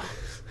 Ugh.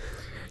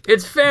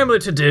 It's family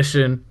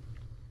tradition.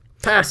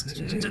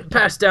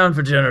 Passed down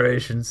for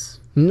generations.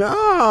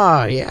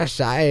 No,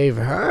 yes, I've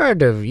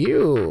heard of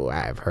you.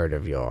 I've heard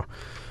of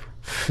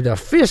the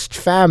Fist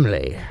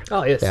family.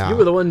 Oh, yes, Yeah. you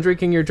were the one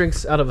drinking your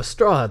drinks out of a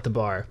straw at the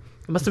bar.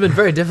 It must have been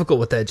very difficult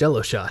with that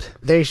Jell-O shot.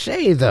 They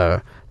say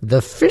the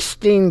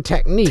fisting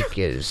technique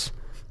is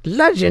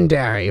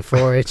legendary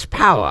for its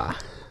power.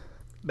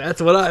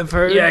 That's what I've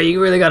heard. Yeah,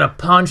 you really gotta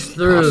punch This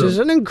through. is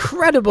an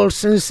incredible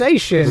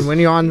sensation when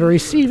you're on the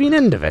receiving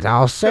end of it.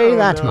 I'll say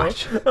that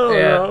much.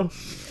 Yeah.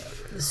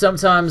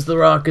 Sometimes the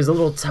rock is a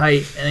little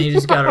tight, and you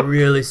just gotta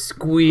really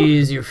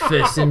squeeze your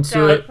fist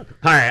into it. All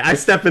right, I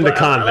step into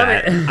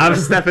combat. I'm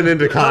stepping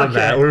into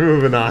combat. Okay. We're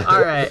moving on.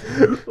 All right,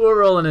 we're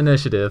rolling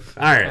initiative.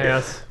 All right.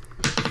 Yes.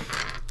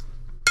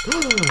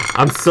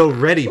 I'm so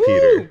ready,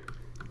 Peter.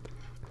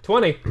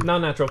 20,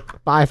 non-natural.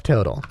 5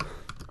 total.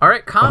 All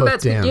right,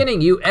 combat's damn.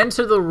 beginning. You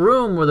enter the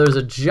room where there's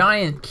a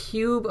giant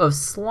cube of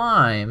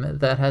slime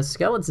that has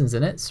skeletons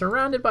in it,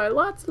 surrounded by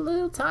lots of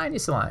little tiny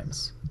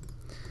slimes.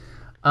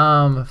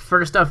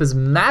 First off is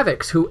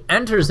Mavix, who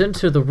enters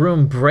into the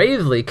room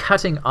bravely,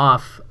 cutting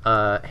off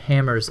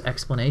Hammer's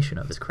explanation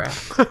of his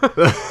craft.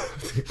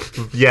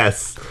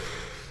 Yes.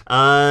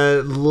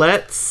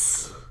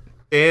 Let's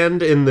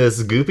stand in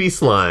this goopy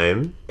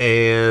slime,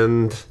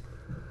 and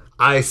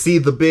I see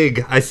the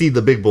big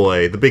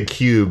boy, the big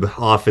cube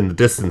off in the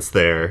distance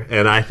there,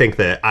 and I think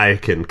that I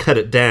can cut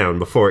it down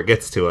before it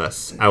gets to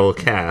us. I will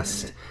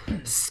cast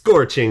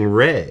Scorching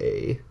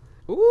Ray.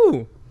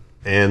 Ooh.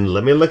 And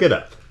let me look it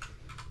up.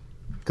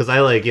 Because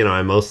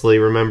I mostly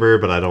remember,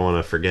 but I don't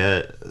want to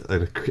forget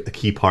a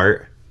key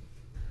part.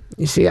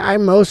 You see, I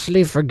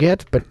mostly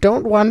forget, but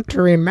don't want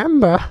to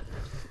remember.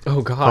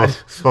 Oh, God.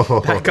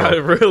 That got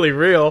really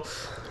real.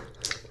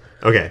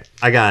 Okay,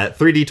 I got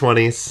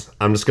 3d20s.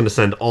 I'm just going to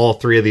send all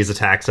 3 of these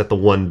attacks at the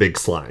one big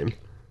slime.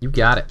 You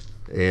got it.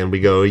 And we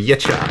go,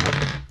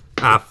 yetcha.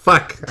 Ah,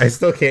 fuck. I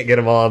still can't get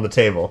them all on the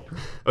table.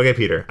 Okay,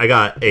 Peter. I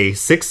got a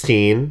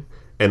 16,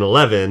 an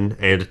 11,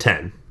 and a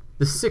 10.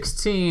 The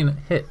 16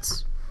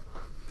 hits.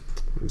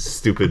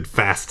 Stupid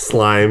fast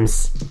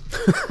slimes.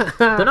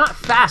 They're not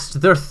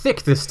fast, they're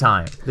thick this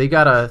time. They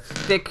got a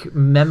thick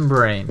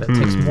membrane that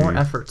takes more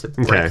effort to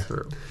break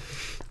through.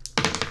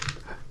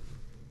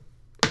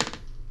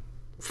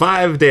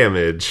 5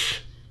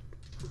 damage.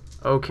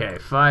 Okay,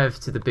 5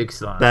 to the big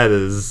slime. That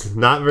is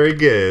not very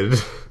good.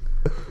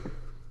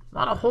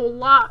 Not a whole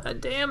lot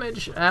of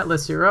damage.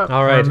 Atlas, you're up.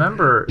 All right.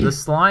 Remember, the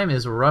slime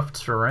is rough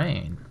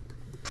terrain.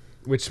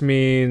 Which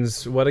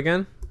means what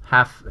again?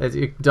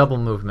 Double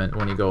movement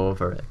when you go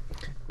over it.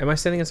 Am I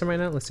standing in some right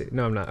now? Let's see.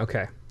 No, I'm not.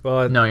 Okay.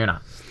 Well, No, you're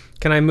not.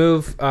 can I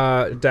move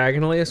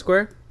diagonally a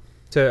square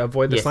to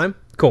avoid the Yes. slime?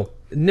 Cool.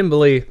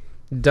 Nimbly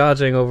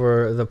dodging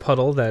over the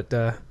puddle that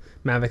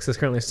Mavix is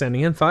currently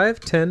standing in. 5,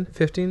 10,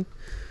 15,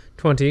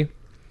 20,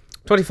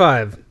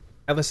 25.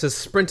 Atlas has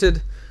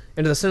sprinted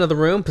into the center of the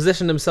room,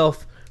 positioned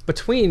himself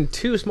between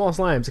 2 small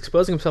slimes,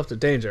 exposing himself to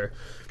danger.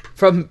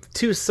 From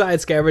 2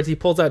 side scabbards, he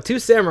pulls out 2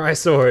 samurai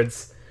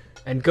swords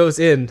and goes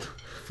in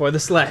for the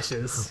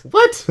slashes.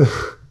 What?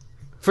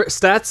 For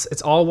stats,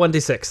 it's all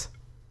 1d6.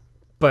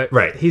 But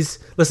Right.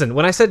 listen,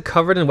 when I said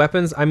covered in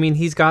weapons, I mean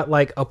he's got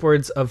like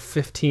upwards of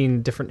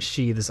 15 different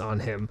sheaths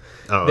on him.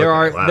 Oh, there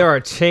okay, wow. are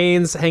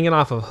chains hanging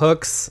off of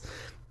hooks.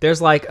 There's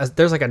like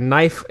a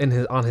knife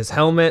on his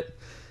helmet.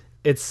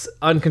 It's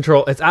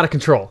uncontrolled. It's out of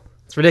control.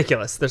 It's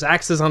ridiculous. There's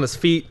axes on his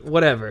feet,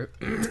 whatever.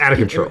 Out of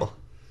control.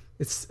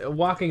 It's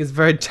walking is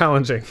very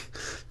challenging.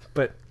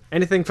 But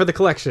anything for the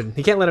collection.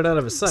 He can't let it out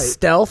of his sight.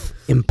 Stealth,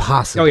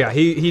 impossible. Oh yeah,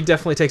 he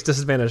definitely takes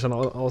disadvantage on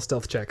all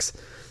stealth checks.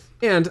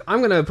 And I'm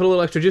going to put a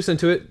little extra juice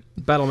into it,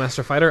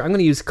 Battlemaster Fighter. I'm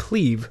going to use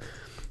Cleave.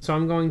 So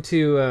I'm going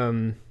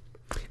to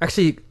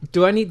actually,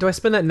 do I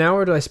spend that now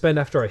or do I spend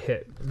after I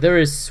hit? There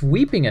is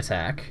sweeping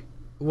attack.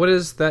 What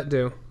does that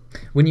do?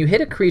 When you hit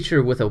a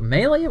creature with a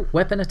melee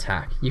weapon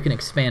attack, you can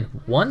expand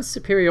 1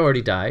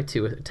 superiority die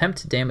to attempt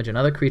to damage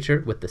another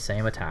creature with the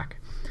same attack.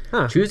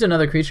 Huh. Choose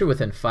another creature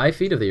within 5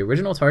 feet of the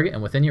original target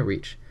and within your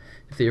reach.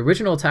 If the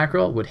original attack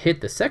roll would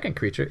hit the second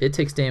creature, it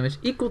takes damage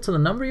equal to the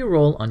number you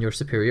roll on your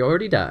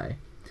superiority die.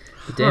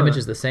 The damage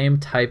is the same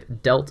type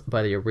dealt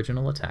by the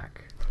original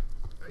attack.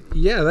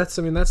 Yeah, that's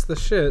the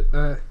shit.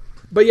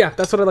 But yeah,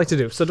 that's what I'd like to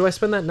do. So do I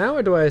spend that now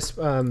or do I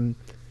spend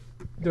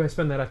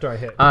that after I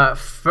hit?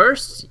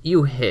 First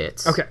you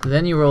hit. Okay.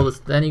 Then you roll.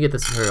 Then you get the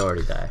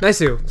superiority die. Nice.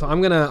 So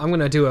I'm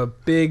gonna do a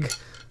big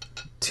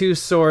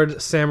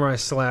 2-sword samurai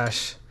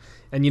slash,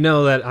 and you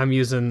know that I'm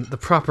using the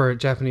proper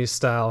Japanese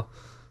style.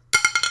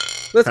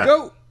 Let's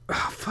go.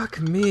 Oh,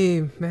 fuck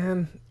me,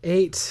 man.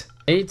 8.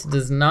 8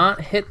 does not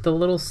hit the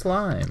little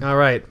slime. All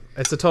right,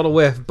 it's a total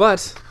whiff,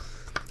 but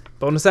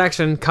bonus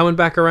action coming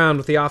back around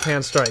with the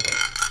offhand strike.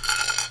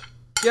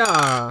 Yeah.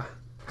 How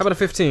about a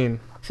 15?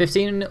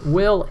 15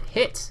 will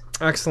hit.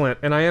 Excellent.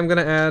 And I am going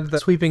to add the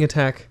sweeping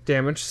attack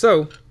damage.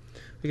 So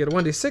we get a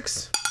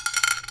 1d6.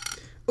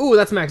 Ooh,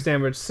 that's max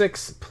damage.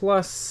 6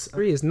 plus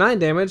 3 is 9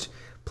 damage.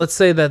 Let's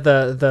say that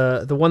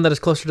the one that is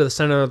closer to the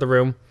center of the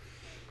room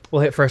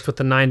will hit first with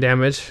the 9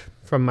 damage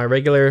from my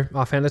regular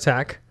offhand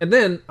attack. And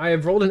then I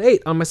have rolled an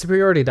 8 on my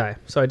superiority die.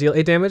 So I deal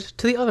 8 damage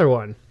to the other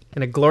one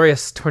in a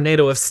glorious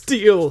tornado of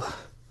steel.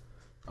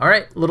 All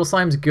right, little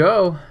slimes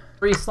go.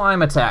 3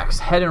 slime attacks,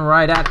 heading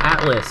right at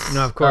Atlas.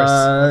 No, of course.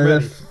 I'm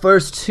ready.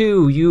 First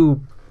 2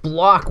 you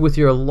block with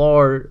your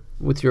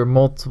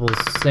multiple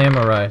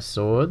samurai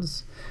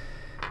swords,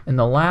 and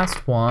the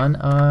last one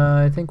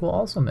I think will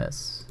also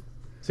miss.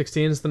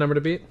 16 is the number to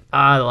beat?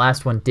 The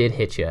last one did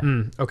hit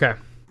you. Okay.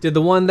 Did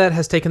the one that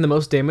has taken the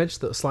most damage,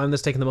 the slime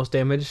that's taken the most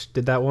damage,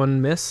 did that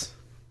one miss?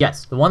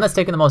 Yes, the one that's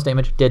taken the most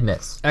damage did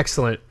miss.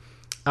 Excellent.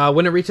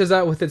 When it reaches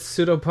out with its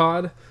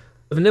pseudopod,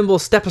 with a nimble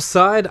step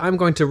aside, I'm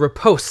going to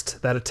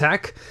riposte that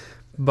attack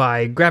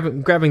by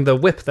grabbing the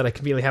whip that I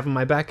conveniently have on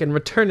my back and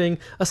returning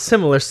a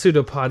similar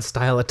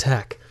pseudopod-style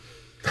attack.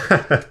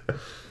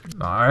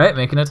 All right,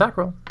 make an attack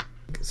roll.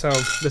 So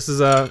this is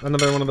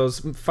another one of those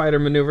fighter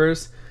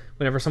maneuvers.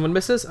 Whenever someone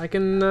misses, I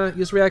can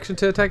use reaction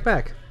to attack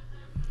back.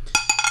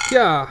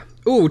 Yeah.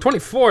 Ooh,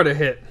 24 to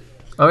hit.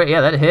 Okay,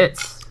 yeah, that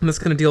hits. And that's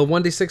going to deal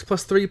 1d6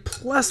 plus 3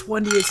 plus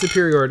 1d8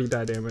 superiority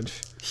die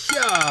damage.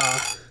 Yeah.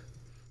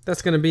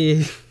 That's going to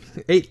be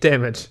 8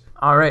 damage.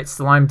 All right,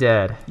 slime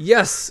dead.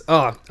 Yes.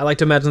 Oh, I like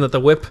to imagine that the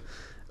whip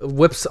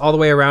whips all the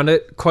way around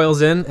it,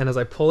 coils in, and as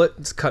I pull it,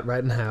 it's cut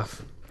right in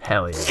half.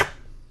 Hell yeah.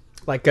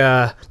 Like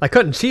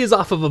cutting cheese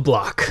off of a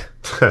block.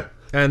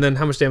 And then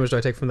how much damage do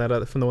I take from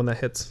that from the one that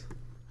hits?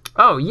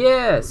 Oh,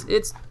 yes,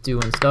 it's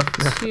doing stuff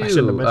too. I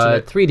shouldn't have mentioned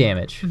it. 3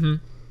 damage.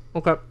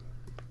 Okay.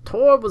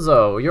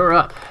 Torbozo, you're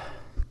up.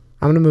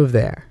 I'm going to move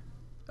there.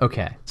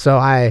 Okay. So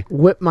I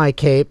whip my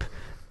cape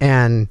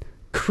and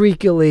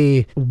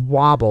creakily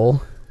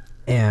wobble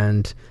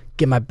and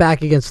get my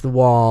back against the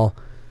wall,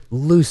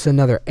 loose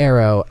another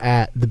arrow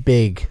at the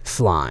big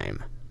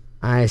slime.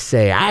 I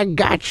say, I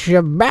got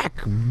your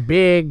back,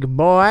 big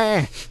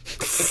boy.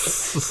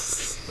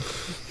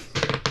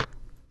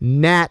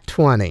 Nat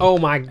 20. Oh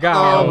my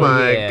god. Oh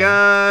my yeah.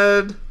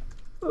 god.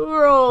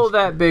 Roll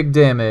that big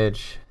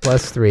damage.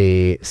 Plus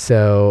 3.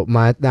 So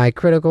my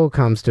critical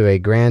comes to a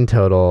grand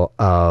total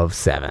of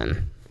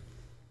 7.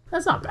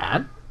 That's not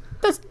bad.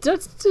 That's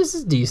just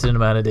a decent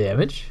amount of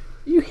damage.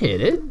 You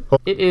hit it.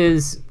 It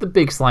is the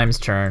big slime's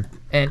turn,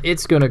 and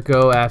it's gonna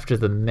go after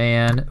the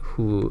man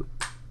who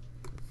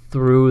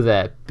threw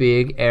that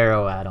big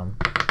arrow at him.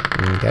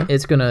 Okay.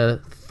 It's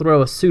gonna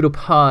throw a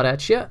pseudopod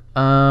at you.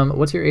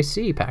 What's your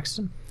AC,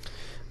 Paxton?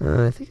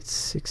 I think it's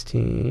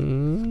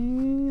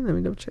 16. Let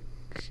me double check.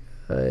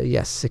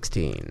 Yes,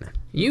 16.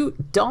 You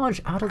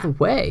dodge out of the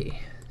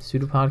way.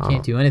 Pseudopod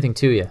can't do anything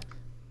to you.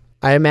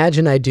 I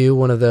imagine I do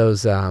one of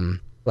those,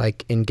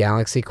 like in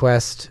Galaxy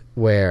Quest,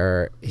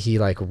 where he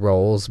like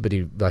rolls, but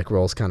he like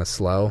rolls kind of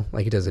slow.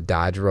 Like he does a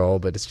dodge roll,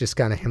 but it's just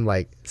kind of him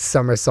like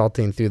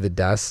somersaulting through the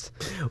dust.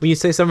 When you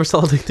say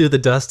somersaulting through the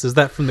dust, is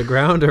that from the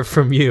ground or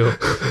from you?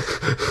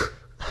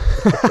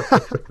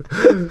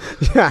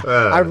 Yeah,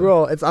 I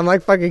roll. I'm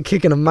like fucking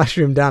kicking a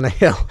mushroom down a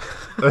hill.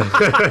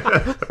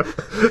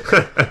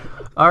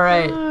 All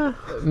right,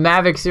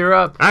 Mavix, you're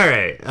up. All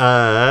right.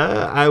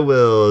 I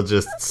will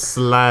just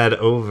slide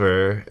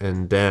over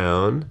and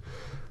down.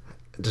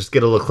 Just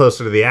get a little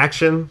closer to the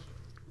action.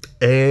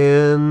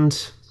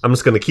 And I'm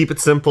just going to keep it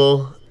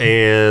simple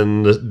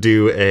and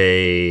do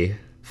a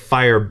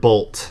fire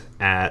bolt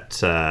at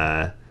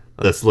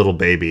this little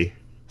baby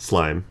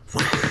slime.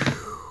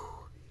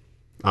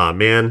 Aw,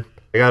 man.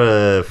 I got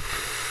a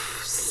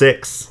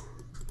 6.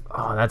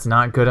 Oh, that's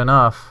not good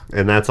enough.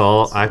 And that's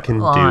all I can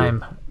Slime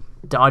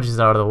do. dodges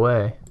out of the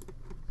way.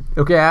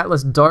 Okay,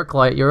 Atlas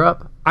Darklight, you're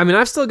up. I mean,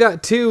 I've still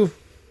got 2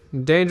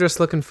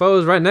 dangerous-looking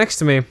foes right next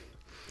to me.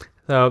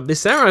 So these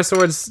samurai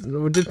swords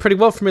did pretty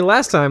well for me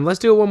last time. Let's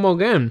do it one more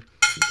again.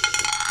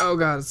 Oh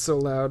god, it's so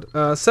loud.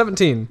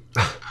 17.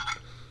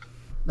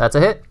 That's a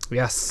hit.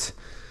 Yes.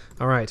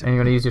 All right. And you're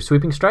going to use your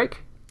sweeping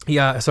strike?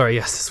 Yeah, sorry,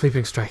 yes,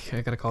 sweeping strike. I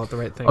gotta call it the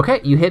right thing.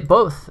 Okay, you hit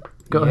both.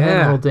 Go ahead and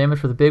Yeah. roll damage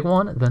for the big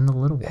one, then the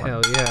little one.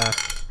 Hell yeah.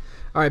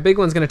 All right, big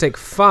one's gonna take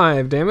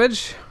 5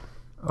 damage.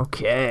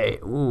 Okay.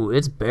 Ooh,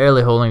 it's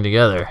barely holding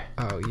together.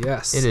 Oh,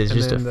 yes. It is And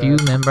just a then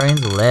few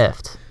membranes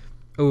left.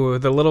 Ooh,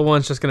 the little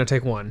one's just gonna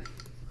take 1.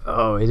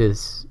 Oh, it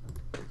is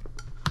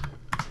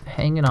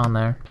hanging on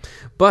there.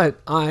 But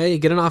I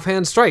get an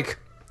offhand strike.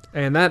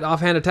 And that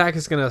offhand attack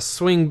is gonna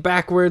swing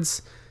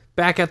backwards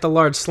back at the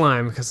large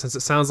slime, because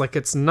it sounds like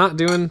it's not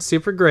doing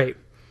super great.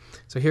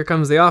 So here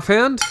comes the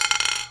offhand.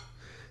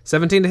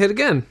 17 to hit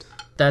again.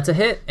 That's a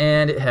hit,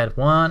 and it had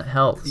 1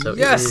 health, so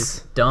Yes! it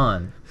is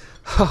done.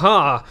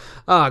 Haha!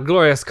 Ah,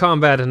 glorious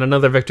combat and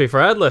another victory for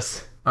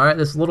Atlas. All right,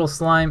 this little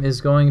slime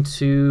is going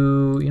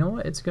to, you know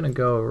what? It's going to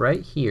go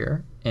right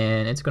here,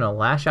 and it's going to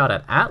lash out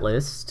at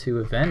Atlas to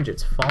avenge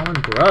its fallen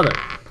brother.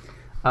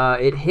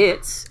 It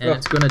hits, and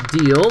it's going to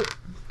deal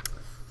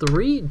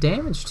 3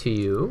 damage to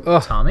you,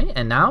 Ugh. Tommy,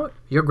 and now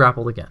you're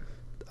grappled again.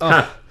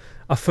 Oh,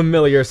 a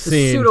familiar The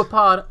scene.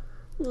 pseudopod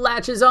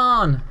latches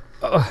on.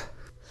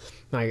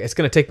 It's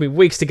gonna take me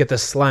weeks to get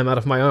this slime out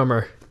of my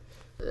armor.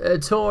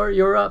 Tor,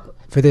 you're up.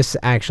 For this,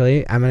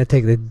 actually, I'm going to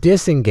take the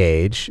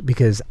disengage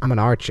because I'm an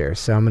archer,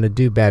 so I'm going to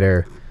do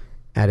better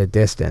at a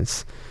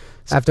distance.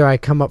 After I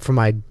come up for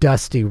my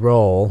dusty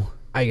roll,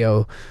 I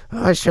go,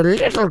 "Oh, it's a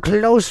little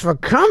close for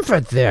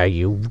comfort there,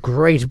 you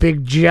great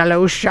big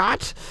jello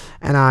shot."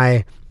 And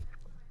I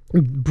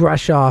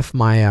brush off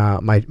my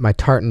my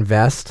tartan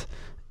vest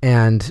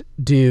and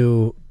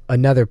do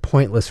another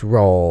pointless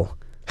roll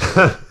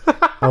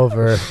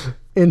over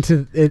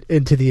into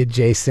the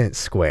adjacent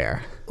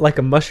square. Like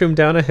a mushroom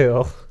down a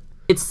hill.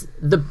 It's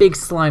the big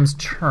slime's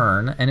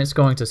turn, and it's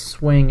going to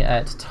swing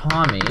at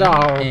Tommy. No.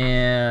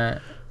 And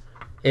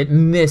it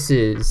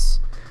misses.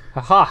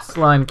 Haha!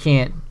 Slime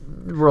can't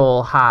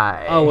roll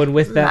high. Oh, and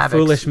with that Mavix,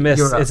 foolish miss,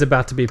 you're up. it's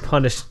about to be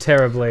punished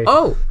terribly.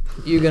 Oh,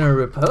 you're gonna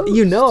repose?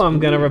 You know I'm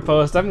gonna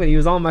riposte. I'm gonna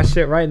use all my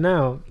shit right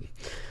now.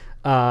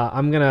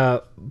 I'm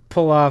gonna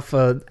pull off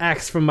an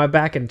axe from my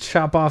back and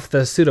chop off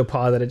the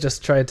pseudopod that it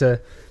just tried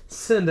to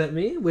send at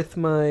me with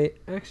my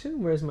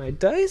action. Where's my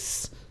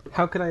dice?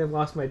 How could I have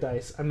lost my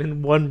dice? I'm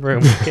in one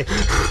room.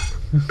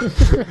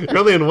 You're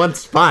only in one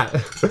spot.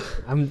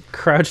 I'm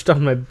crouched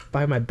on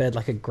by my bed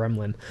like a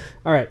gremlin.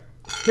 All right,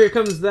 here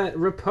comes that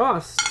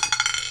riposte.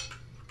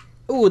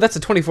 Ooh, that's a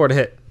 24 to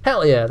hit.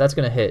 Hell yeah, that's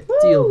gonna hit. Woo!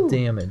 Deal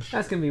damage.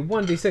 That's gonna be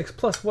 1d6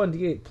 plus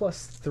 1d8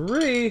 plus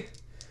 3.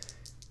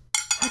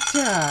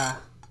 Hacha!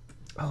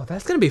 Oh,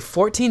 that's gonna be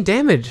 14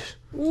 damage.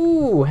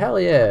 Ooh, hell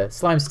yeah.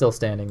 Slime's still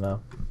standing though.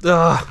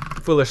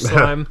 Ugh, foolish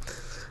slime.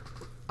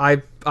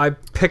 I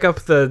pick up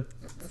the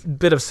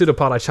bit of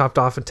pseudopod I chopped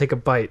off and take a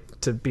bite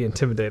to be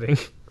intimidating.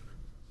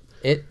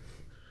 It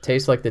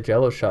Tastes like the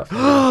Jello shot. From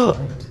last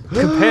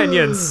night.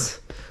 Companions.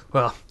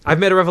 Well, I've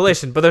made a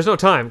revelation, but there's no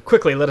time.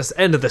 Quickly, let us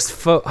end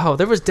this. Oh,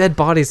 there was dead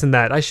bodies in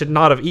that. I should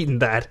not have eaten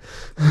that.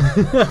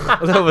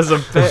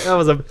 That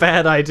was a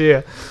bad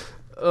idea.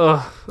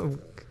 Ugh.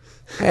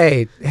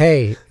 Hey,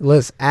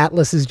 listen,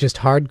 Atlas is just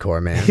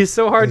hardcore, man. He's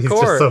so hardcore. He's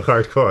just so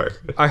hardcore.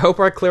 I hope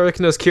our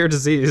cleric knows cure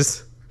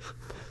disease.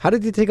 How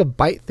did you take a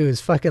bite through his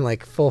fucking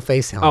like full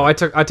face helmet? Oh,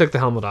 I took the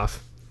helmet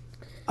off.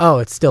 Oh,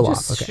 it's still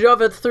Just off. Okay.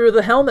 shove it through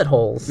the helmet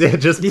holes. Yeah,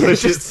 just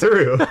push it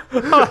through.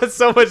 Oh, that's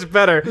so much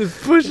better.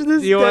 Push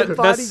this. You know what?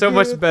 That's so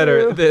much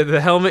better. The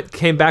helmet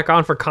came back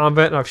on for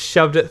combat, and I've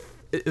shoved it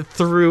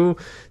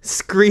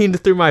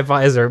screened through my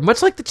visor,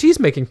 much like the cheese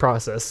making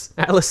process.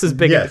 Atlas is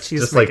big into Yes,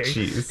 cheese just making. like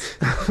cheese.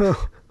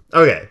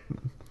 Okay,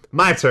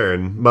 my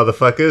turn,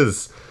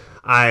 motherfuckers.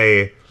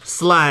 I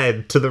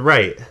slide to the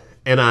right,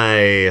 and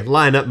I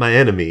line up my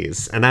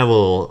enemies, and I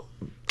will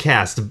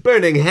cast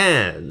Burning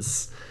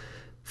Hands.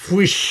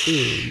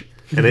 Whoosh.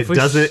 And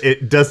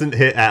it doesn't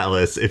hit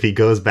Atlas if he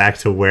goes back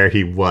to where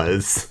he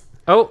was.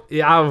 Oh,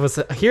 yeah, I was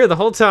here the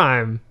whole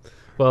time.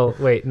 Well,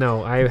 wait,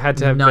 no, I had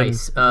to have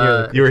Nice.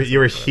 been near You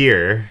were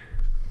here.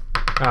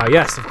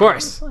 yes, of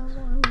course.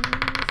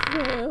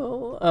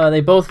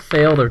 They both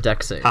fail their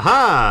deck save.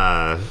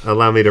 Aha!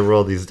 Allow me to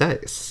roll these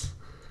dice.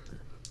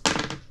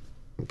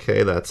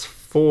 Okay, that's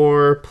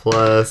 4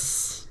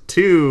 plus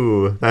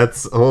 2.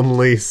 That's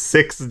only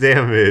 6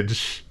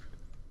 damage.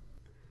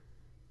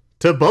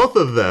 To both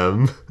of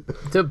them.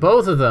 To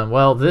both of them.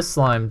 Well, this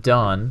slime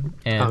done,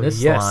 and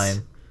this yes.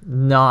 slime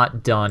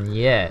not done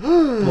yet,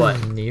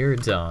 but near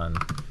done.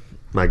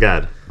 My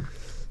god.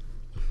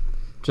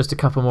 Just a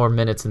couple more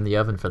minutes in the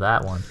oven for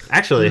that one.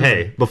 Actually,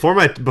 hey, before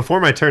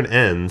my turn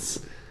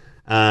ends,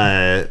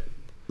 let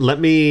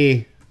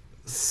me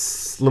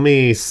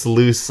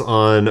sluice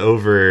on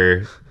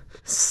over.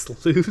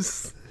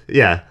 Sluice.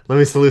 Yeah, let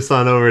me sluice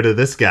on over to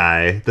this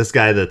guy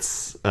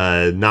that's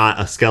not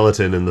a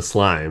skeleton in the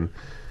slime.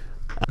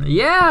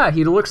 Yeah,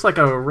 he looks like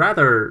a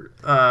rather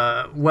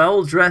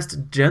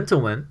well-dressed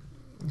gentleman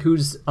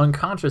who's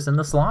unconscious in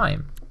the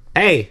slime.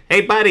 Hey,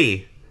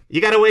 buddy,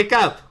 you gotta wake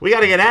up. We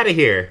gotta get out of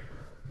here.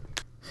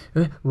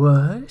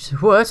 What?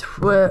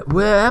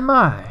 Where am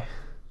I?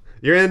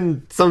 You're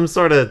in some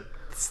sort of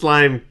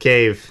slime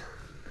cave.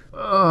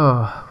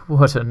 Oh,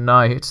 what a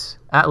night.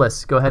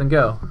 Atlas, go ahead and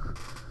go.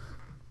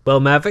 Well,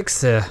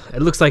 Mavics,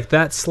 it looks like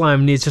that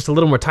slime needs just a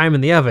little more time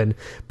in the oven.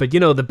 But you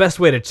know, the best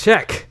way to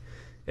check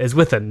is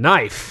with a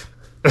knife.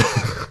 And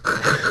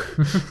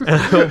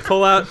I will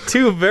pull out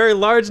 2 very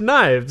large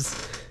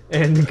knives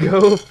and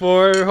go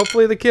for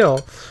hopefully the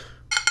kill.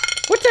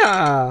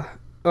 Whatcha?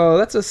 Oh,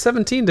 that's a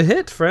 17 to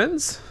hit,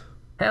 friends.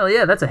 Hell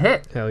yeah, that's a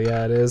hit. Hell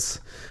yeah, it is.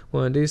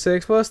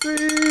 1d6 plus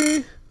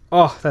 3.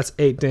 Oh, that's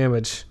 8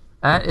 damage.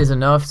 That is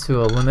enough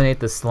to eliminate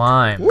the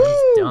slime.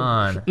 He's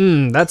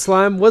done. That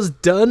slime was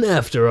done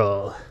after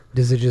all.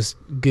 Does it just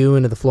goo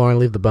into the floor and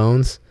leave the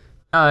bones?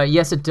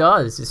 Yes, it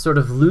does. It sort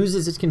of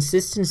loses its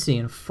consistency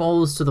and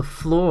falls to the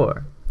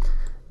floor.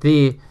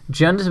 The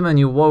gentleman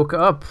you woke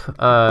up,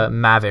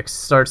 Mavix,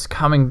 starts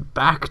coming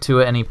back to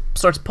it, and he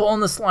starts pulling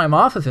the slime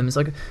off of him. He's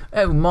like,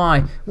 "Oh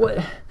my, what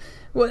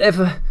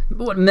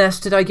mess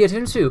did I get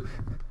into?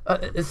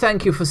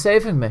 Thank you for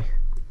saving me."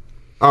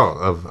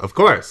 Oh, of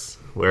course.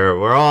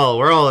 We're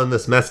all in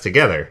this mess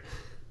together.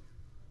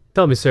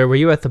 Tell me, sir, were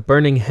you at the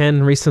Burning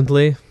Hen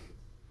recently?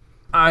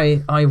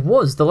 I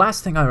was. The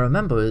last thing I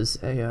remember is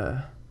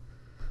a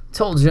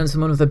tall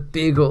gentleman with a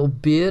big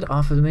old beard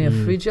offered me a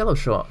free Jello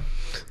shot.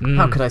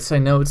 How could I say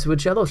no to a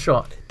Jello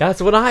shot?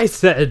 That's what I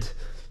said.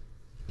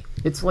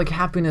 It's like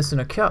happiness in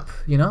a cup,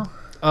 you know?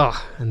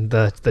 Oh, and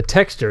the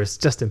texture is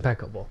just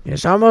impeccable.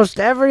 It's almost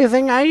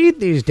everything I eat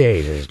these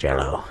days is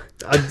Jello.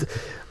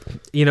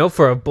 You know,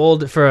 for a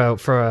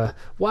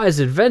wise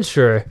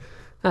adventurer,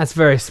 that's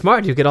very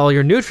smart. You get all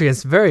your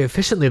nutrients very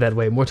efficiently that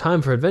way. More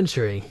time for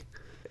adventuring.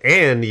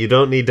 And you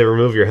don't need to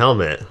remove your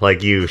helmet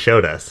like you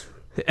showed us.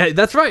 Hey,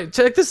 that's right.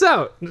 Check this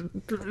out.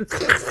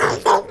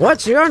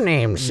 What's your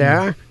name,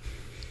 sir?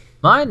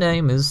 My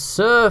name is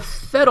Sir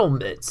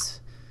Fettlemint.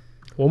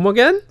 One more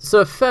again?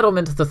 Sir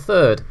Fettlemint the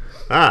Third. You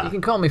Ah,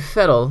 can call me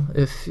Fettle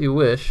if you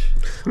wish.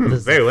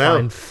 very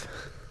well. Fine.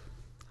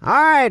 All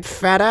right,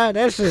 Feta.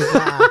 This is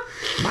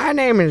my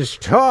name is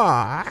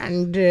Tor,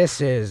 and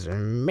this is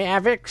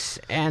Mavix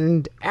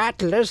and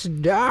Atlas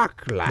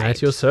Darklight.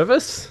 At your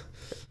service?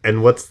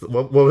 And what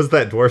was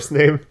that dwarf's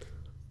name?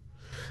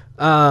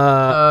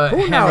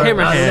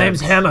 Hammerhand. His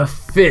name's Hammer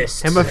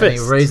Fist. Hammer And he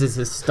Fist. raises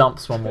his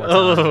stumps one more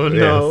time. Oh,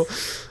 no.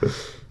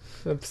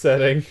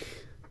 Upsetting.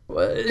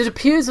 Well, it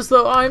appears as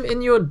though I'm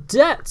in your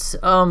debt.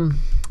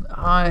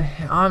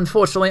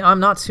 Unfortunately,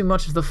 I'm not too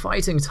much of the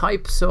fighting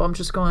type, so I'm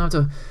just going to have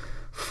to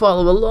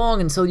follow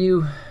along until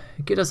you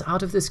get us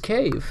out of this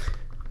cave.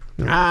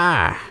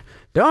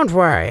 Don't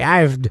worry.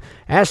 I've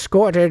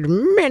escorted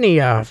many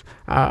a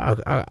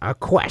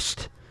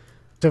quest.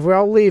 So if we're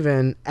all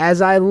leaving,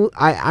 as I'm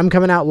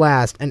coming out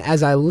last, and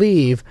as I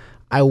leave,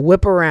 I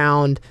whip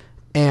around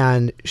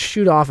and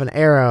shoot off an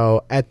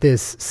arrow at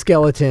this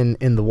skeleton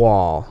in the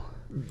wall.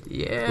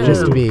 Yeah.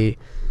 just to be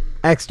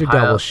extra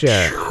double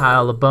sure.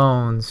 Pile of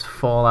bones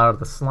fall out of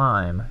the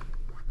slime.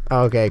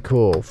 Okay,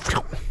 cool.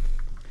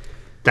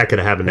 That could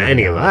have happened to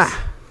any of us.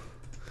 Ah,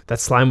 That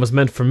slime was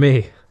meant for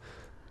me.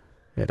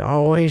 it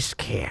always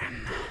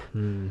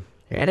can.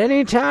 At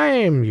any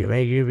time,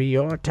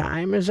 your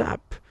time is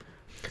up.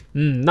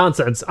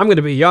 Nonsense. I'm going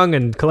to be young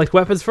and collect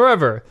weapons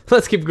forever.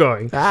 Let's keep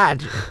going.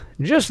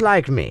 Just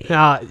like me.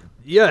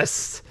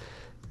 Yes.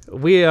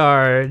 We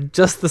are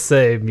just the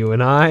same, you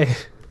and I.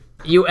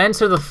 You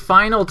enter the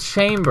final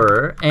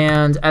chamber,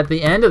 and at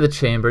the end of the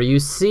chamber, you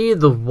see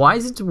the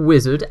wisest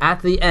wizard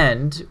at the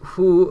end,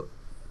 who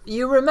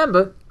you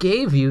remember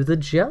gave you the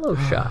Jello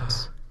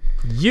shot.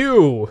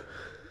 You.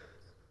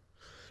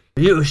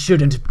 You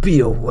shouldn't be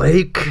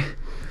awake.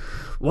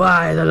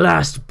 Why, the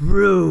last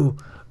brew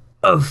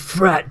of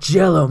frat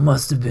Jello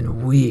must have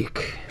been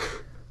weak.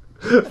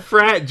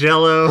 Frat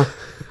Jello.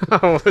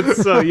 Oh,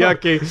 it's so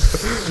yucky.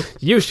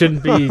 You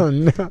shouldn't be. Oh,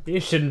 no. You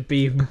shouldn't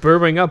be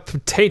burping up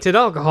tainted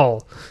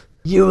alcohol.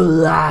 You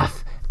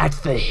laugh at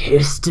the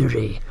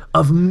history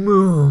of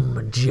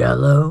Moom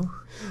Jello.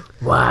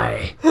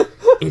 Why,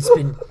 it's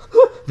been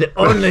the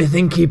only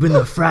thing keeping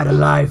the frat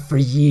alive for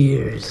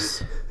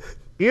years.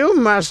 You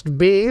must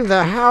be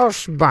the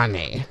house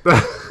bunny.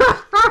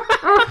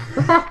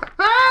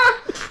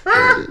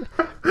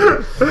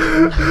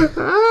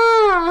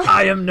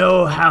 I am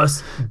no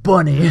house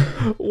bunny.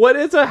 What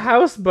is a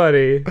house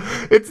buddy?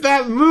 It's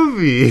that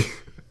movie.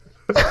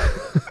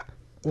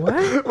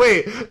 What?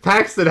 Wait,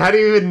 Paxton, how do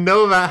you even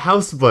know about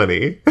House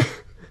Bunny?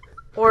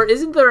 Or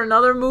isn't there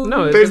another movie?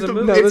 No, There's there's a the-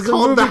 movie. it's There's a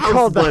called The movie House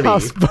called Bunny. The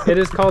House Bunny. It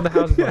is called the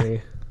house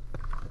bunny.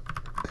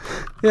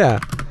 Yeah.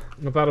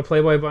 About a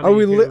Playboy bunny. Are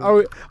we,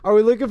 who- are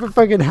we looking for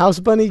fucking house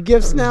bunny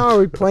gifts now? Or are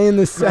we playing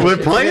this session? We're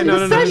playing No,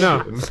 the no, no,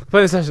 session. no.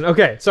 Play the session.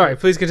 Okay, sorry.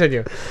 Please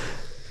continue.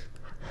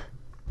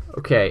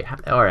 Okay,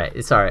 all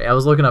right. Sorry, I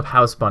was looking up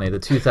House Bunny, the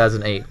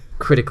 2008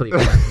 critically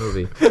acclaimed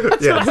movie.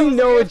 Yeah. We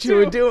know what you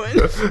were doing.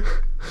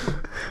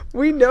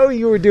 We know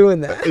you were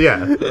doing that.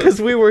 Yeah.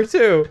 Because we were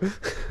too.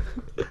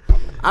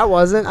 I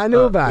wasn't. I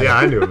knew about Yeah,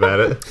 it. I knew about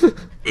it.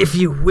 If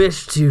you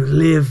wish to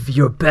live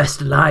your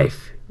best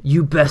life,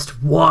 you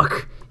best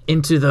walk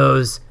into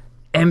those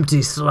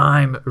empty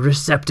slime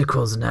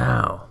receptacles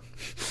now.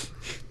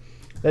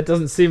 That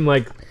doesn't seem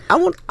like. I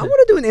want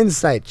to do an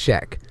insight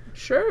check.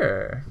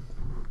 Sure.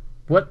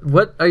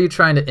 What are you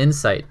trying to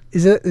insight?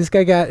 This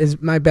guy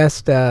is my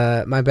best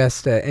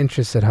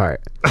interest at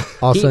heart.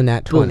 Also He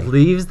nat 20.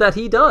 believes that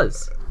he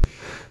does.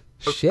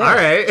 Shit. All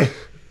right.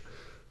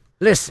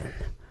 Listen,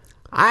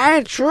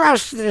 I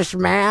trust this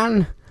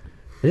man.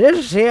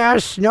 This here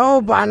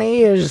Snow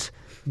Bunny has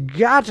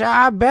got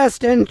our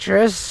best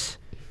interests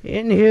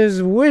in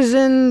his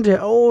wizened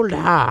old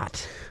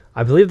heart.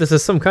 I believe this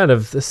is some kind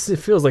of. It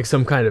feels like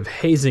some kind of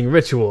hazing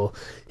ritual.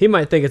 He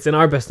might think it's in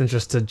our best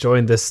interest to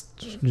join this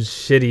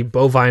shitty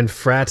bovine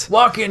frat.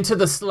 Walk into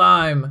the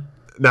slime.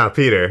 Now,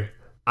 Peter,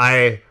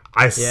 I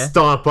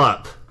stomp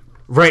up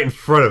right in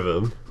front of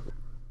him,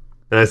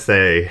 and I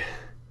say,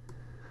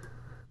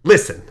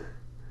 "Listen,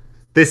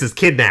 this is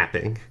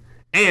kidnapping,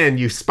 and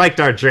you spiked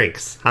our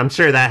drinks. I'm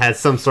sure that has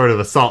some sort of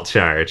assault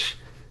charge.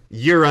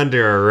 You're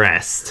under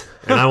arrest,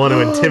 and I want to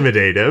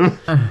intimidate him."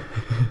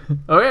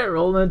 Okay,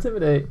 roll and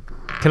intimidate.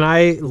 Can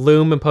I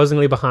loom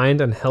imposingly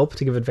behind and help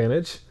to give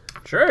advantage?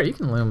 Sure, you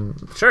can loom.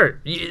 Sure,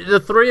 the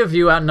three of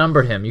you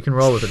outnumber him. You can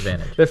roll with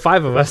advantage. There are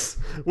 5 of us.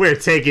 We're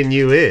taking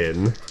you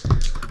in.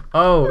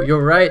 Oh,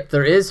 you're right.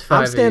 There is 5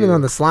 I'm standing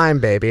on the slime,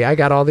 baby. I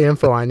got all the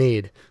info I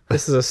need.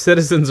 This is a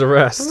citizen's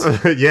arrest.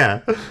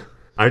 Yeah.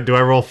 Do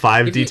I roll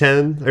 5 If you-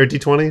 d10 or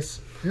d20s?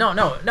 No.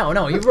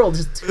 You rolled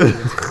just 2.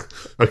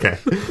 Okay.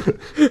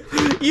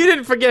 You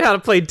didn't forget how to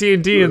play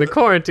D&D in the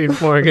quarantine,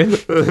 Morgan.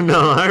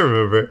 No, I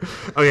remember.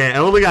 Okay, I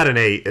only got an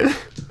 8.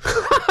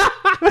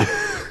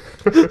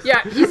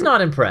 Yeah, he's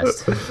not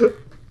impressed.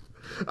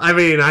 I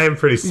mean, I am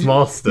pretty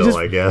small still, just-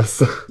 I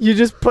guess. You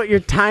just put your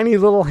tiny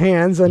little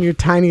hands on your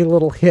tiny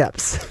little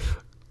hips.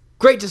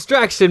 Great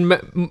distraction,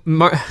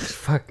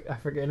 fuck, I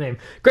forget your name.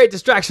 Great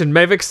distraction,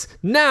 Mavix,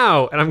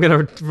 now! And I'm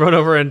gonna run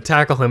over and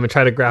tackle him and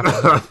try to grapple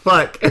him.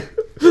 Fuck.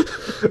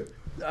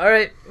 All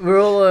right,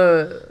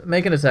 roll.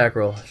 Make an attack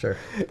roll. Sure.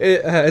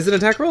 Is it an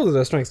attack roll or is it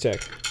a strength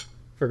check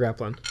for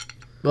grappling?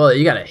 Well,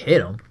 you gotta hit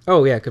him.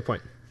 Oh, yeah, good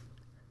point.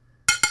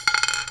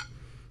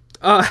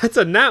 That's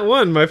a nat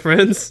 1, my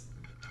friends.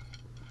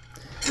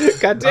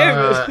 God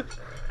damn it.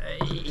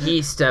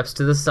 He steps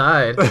to the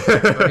side.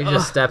 Or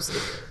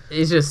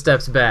he just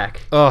steps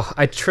back. Oh,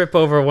 I trip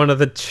over one of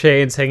the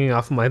chains hanging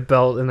off my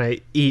belt and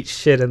I eat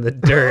shit in the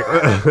dirt.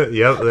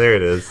 Yep, there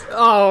it is.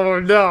 Oh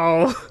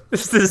no.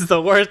 This is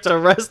the worst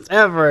arrest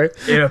ever.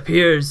 It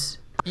appears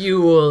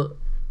you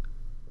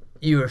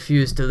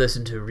refuse to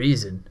listen to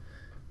reason.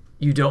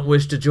 You don't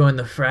wish to join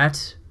the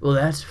frat? Well,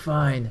 that's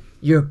fine.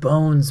 Your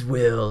bones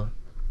will.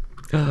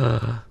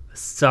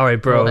 Sorry,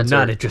 bro. Well, that's Not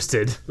alright.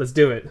 interested. Let's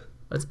do it.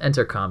 Let's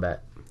enter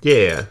combat.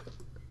 Yeah.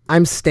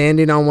 I'm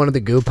standing on one of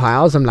the goo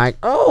piles. I'm like,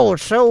 oh,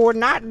 so we're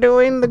not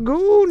doing the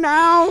goo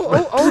now?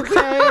 Oh,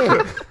 okay.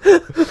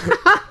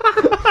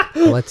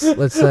 let's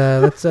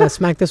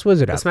smack this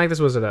wizard up. Smack this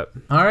wizard up.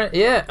 All right,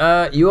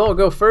 yeah. You all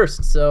go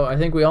first, so I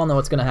think we all know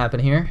what's gonna happen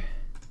here.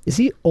 Is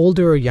he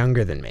older or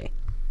younger than me?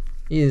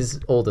 He is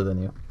older than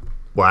you.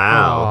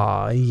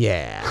 Wow. Oh,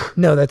 yeah.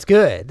 No, that's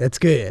good. That's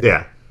good.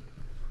 Yeah.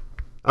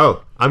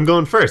 Oh, I'm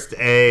going first.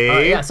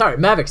 Yeah, sorry,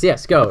 Mavics.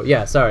 Yes, go.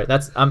 Yeah, sorry.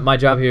 That's my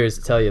job here is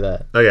to tell you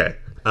that. Okay.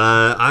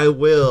 I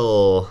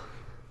will.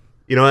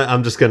 You know what?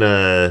 I'm just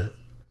gonna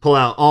pull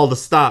out all the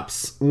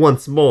stops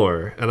once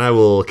more, and I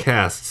will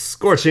cast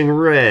Scorching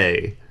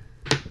Ray.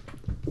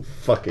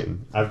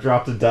 Fucking. I've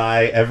dropped a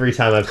die every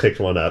time I've picked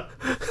one up.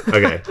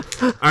 Okay.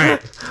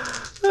 Alright.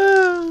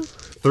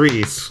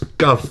 3.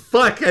 Oh,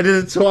 fuck. I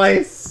did it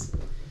twice.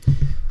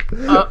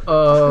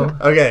 Uh-oh.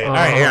 Okay.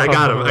 Alright, here. I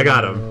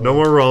got him. No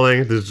more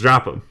rolling. Just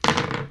drop him.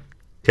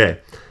 Okay.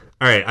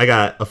 Alright, I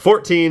got a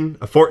 14,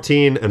 a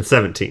 14, and a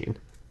 17.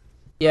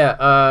 Yeah,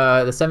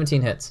 the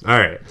 17 hits.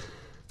 Alright.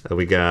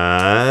 We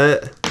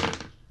got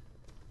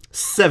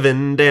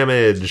 7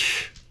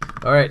 damage.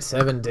 All right,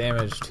 7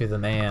 damage to the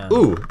man.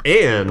 Ooh,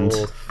 and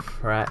Old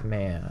frat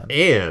man.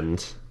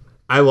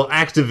 I will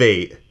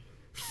activate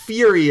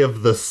Fury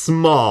of the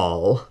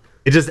Small.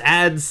 It just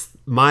adds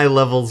my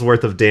level's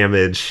worth of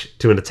damage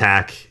to an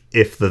attack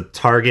if the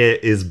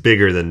target is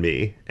bigger than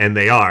me, and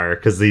they are,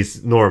 because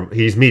he's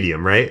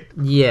medium, right?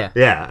 Yeah.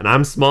 Yeah, and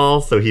I'm small,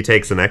 so he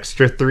takes an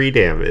extra 3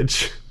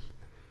 damage.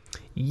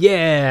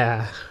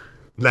 Yeah.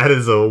 That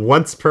is a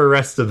once per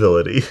rest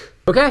ability.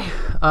 Okay,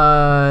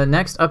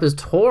 next up is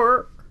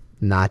Tor.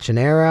 Notch an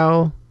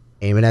arrow,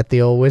 aim it at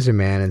the old wizard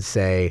man, and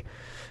say,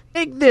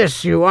 "Take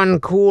this, you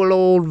uncool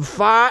old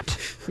fart."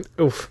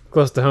 Oof,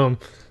 close to home.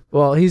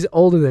 Well, he's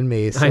older than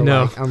me, so I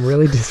know. like, I'm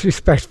really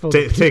disrespectful.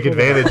 to Take people that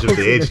advantage are of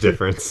the older age than me.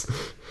 difference.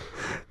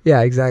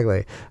 Yeah,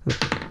 exactly.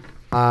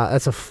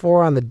 That's a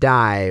 4 on the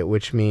die,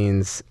 which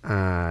means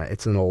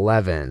it's an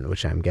 11,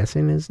 which I'm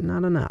guessing is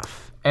not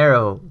enough.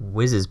 Arrow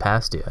whizzes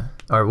past you,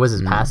 or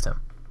whizzes past him.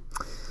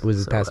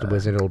 Wizard past a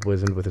wizard, old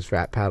wizard with his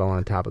rat paddle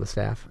on top of the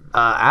staff.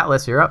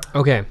 Atlas, you're up.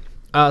 Okay.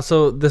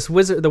 So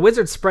the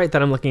wizard sprite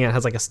that I'm looking at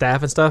has like a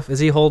staff and stuff. Is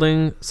he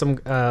holding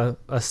a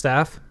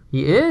staff?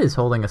 He is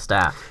holding a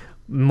staff.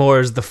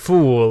 Moore's the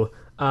fool.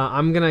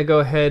 I'm gonna go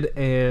ahead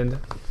and,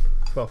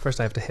 well,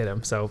 first I have to hit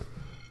him. So,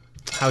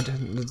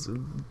 it's a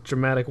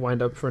dramatic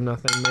wind up for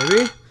nothing.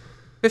 Maybe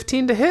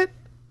 15 to hit.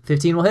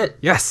 15 will hit.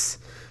 Yes.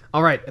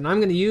 All right, and I'm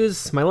gonna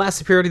use my last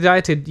superiority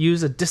die to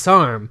use a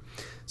disarm.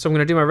 So I'm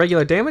gonna do my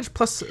regular damage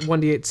plus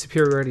 1d8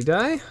 superiority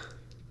die.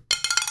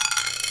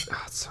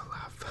 Oh, it's so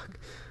loud. Fuck.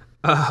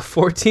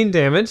 14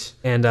 damage,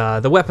 and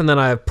the weapon that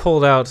I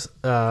pulled out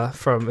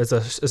from is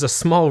a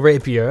small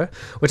rapier,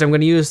 which I'm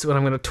going to use when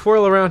I'm going to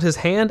twirl around his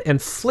hand and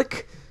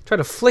try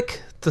to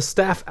flick the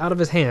staff out of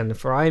his hand.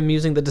 For I am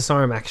using the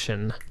disarm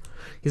action.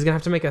 He's gonna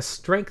have to make a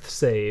strength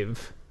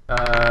save.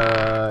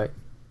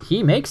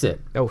 He makes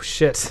it. Oh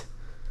shit.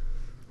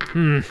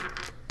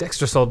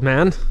 Dexterous old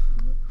man.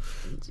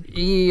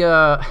 He,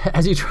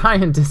 as you try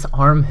and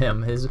disarm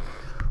him, his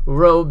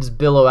robes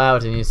billow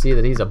out, and you see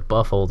that he's a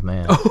buff old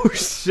man. Oh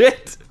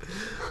shit.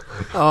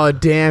 Oh,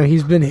 damn,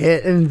 he's been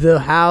hit in the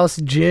house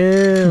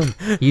gym.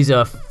 He's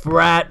a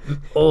frat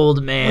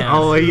old man.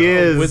 Oh, he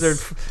is. Wizard,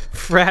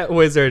 frat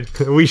wizard.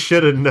 We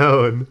should have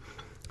known.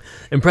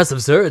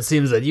 Impressive, sir. It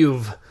seems that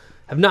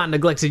have not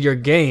neglected your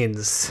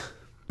gains.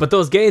 But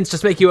those gains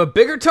just make you a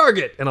bigger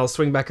target. And I'll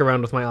swing back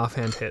around with my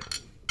offhand hit.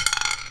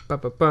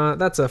 Ba-ba-ba.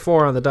 That's a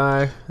 4 on the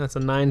die. That's a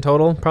 9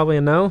 total. Probably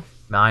a no.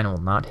 9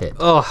 will not hit.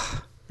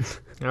 Ugh.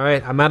 All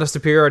right, I'm out of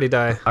superiority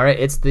die. All right,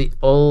 it's the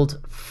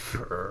old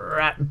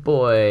frat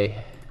boy.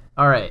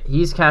 All right,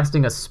 he's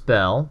casting a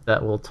spell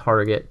that will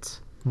target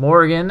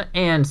Morgan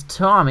and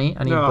Tommy.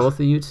 I need Ugh. both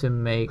of you to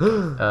make,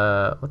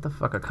 what the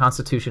fuck, a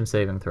Constitution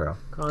saving throw.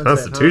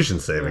 Constitution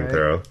saving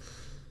throw.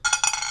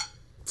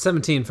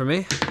 17 for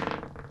me.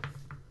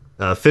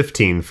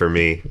 15 for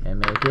me. And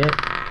make it,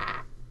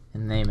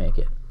 and they make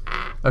it.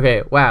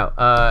 Okay, wow,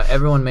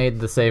 everyone made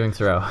the saving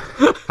throw.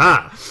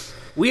 Ha!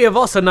 We have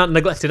also not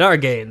neglected our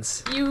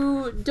gains.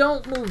 You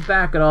don't move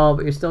back at all,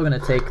 but you're still going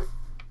to take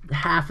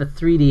half a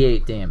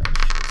 3d8 damage.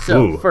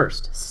 So, Ooh.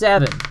 first,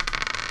 7.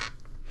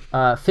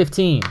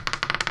 15.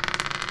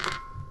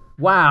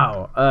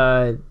 Wow.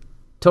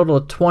 Total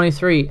of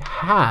 23,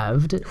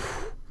 halved.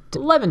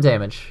 11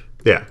 damage.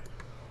 Yeah.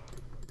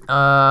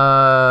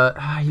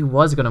 He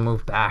was going to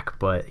move back,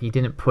 but he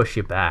didn't push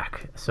you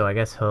back. So I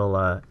guess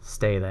he'll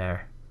stay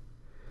there.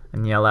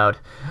 And yell out,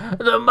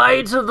 "The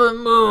might of the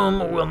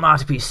moon will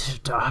not be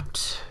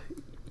stopped.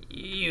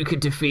 You could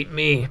defeat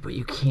me, but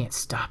you can't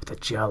stop the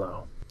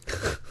jello."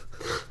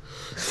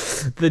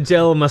 The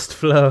gel must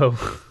flow.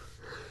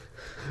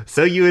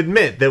 So you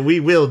admit that we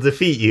will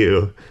defeat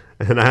you.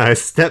 And I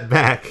step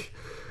back.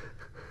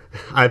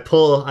 I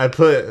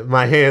put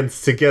my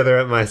hands together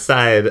at my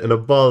side, and a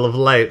ball of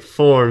light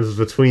forms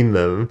between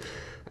them.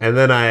 And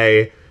then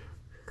I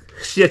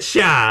shoot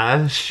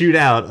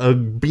out a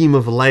beam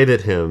of light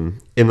at him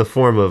in the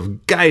form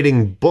of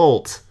Guiding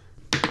Bolt.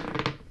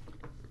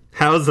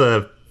 How's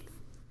a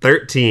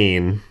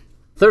 13?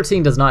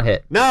 13 does not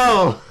hit.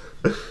 No!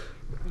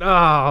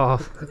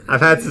 Oh,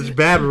 I've had such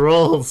bad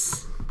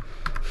rolls.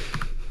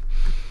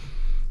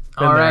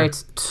 All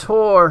right,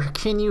 Tor,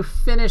 can you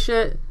finish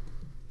it?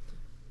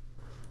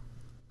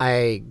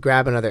 I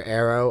grab another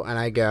arrow and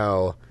I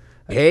go,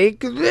 "Take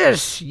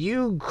this,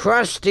 you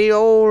crusty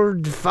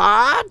old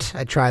fart."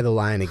 I try the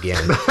line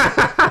again.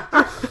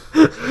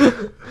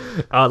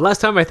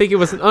 last time I think it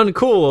was an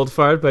uncool old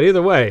fart, but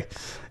either way,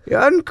 You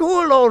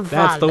uncool old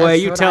fart. that's the way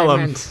you what tell I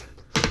them.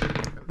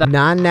 meant.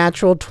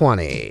 Non-natural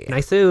 20.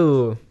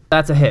 Nice-oo.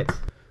 That's a hit.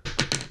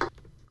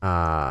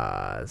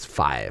 It's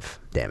 5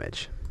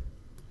 damage.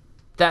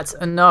 That's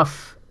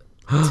enough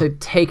to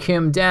take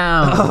him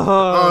down.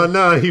 Oh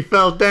no, he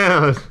fell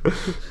down.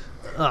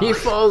 He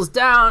falls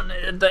down,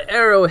 the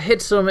arrow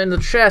hits him in the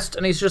chest,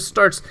 and he just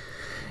starts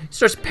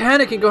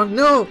panicking, going,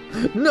 no,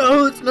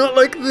 it's not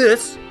like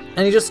this.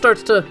 And he just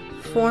starts to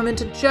form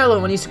into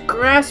jello, and he's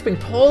grasping,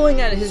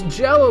 pulling at his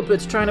jello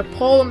bits, trying to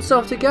pull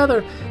himself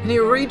together, and he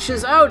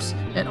reaches out,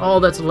 and all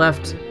that's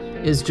left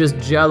is just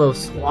jello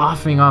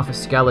sloughing off a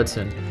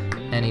skeleton,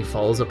 and he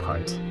falls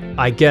apart.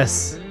 I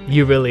guess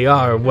you really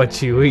are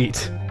what you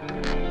eat.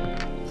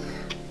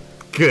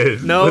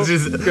 Good. No, Let's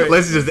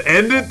just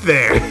end it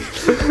there.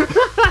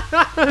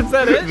 Is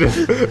that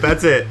it?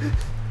 That's it.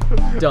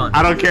 Done.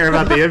 I don't care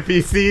about the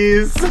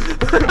NPCs.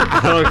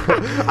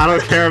 I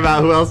don't care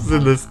about who else is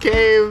in this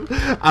game.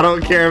 I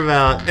don't care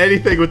about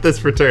anything with this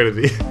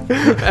fraternity.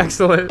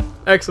 Excellent.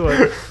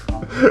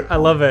 I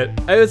love it.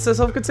 It's a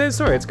self-contained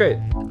story. It's great.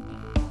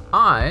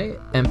 I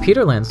am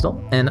Peter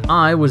Lansdell, and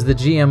I was the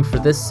GM for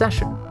this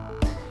session.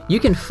 You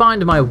can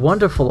find my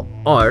wonderful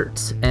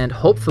art, and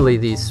hopefully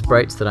these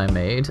sprites that I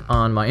made,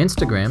 on my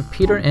Instagram,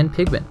 Peter and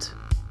Pigment.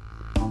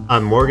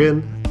 I'm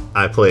Morgan.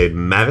 I played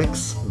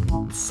Mavix,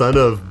 son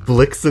of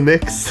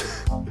Blixenix.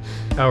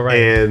 All right.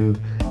 And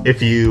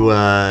if you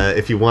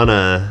want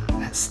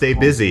to stay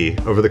busy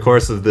over the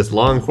course of this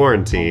long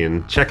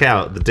quarantine, check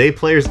out the Day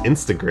Player's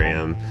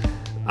Instagram.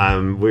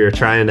 We are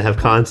trying to have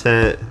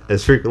content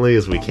as frequently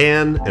as we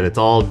can, and it's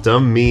all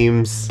dumb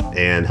memes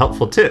and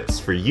helpful tips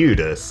for you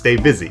to stay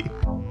busy.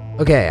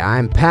 Okay,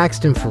 I'm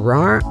Paxton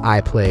Farrar. I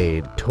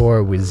played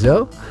Tor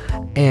Wiseau.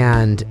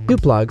 And 2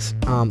 plugs.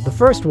 The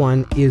first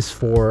one is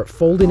for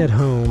Folding at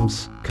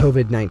Home's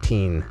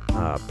COVID-19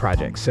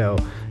 project. So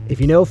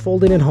if you know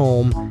Folding at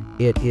Home,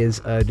 it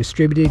is a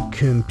distributed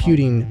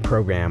computing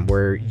program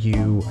where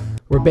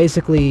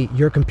basically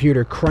your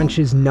computer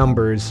crunches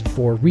numbers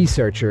for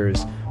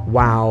researchers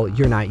while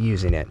you're not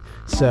using it.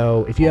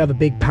 So if you have a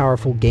big,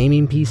 powerful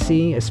gaming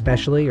PC,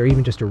 especially, or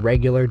even just a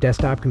regular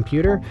desktop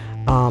computer,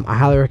 I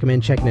highly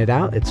recommend checking it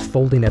out. It's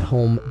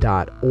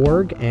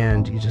foldingathome.org,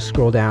 and you just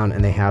scroll down,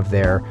 and they have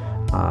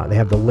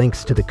the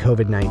links to the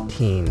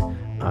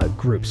COVID-19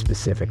 group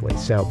specifically.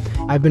 So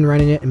I've been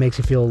running it. It makes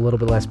you feel a little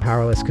bit less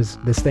powerless because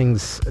this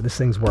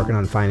thing's working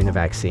on finding a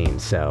vaccine.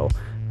 So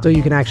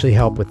you can actually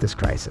help with this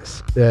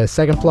crisis. The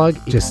second plug,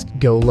 just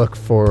go look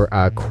for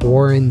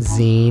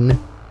Quarantine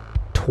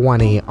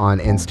 20 on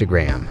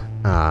Instagram.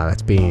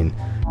 That's being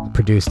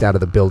produced out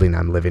of the building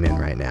I'm living in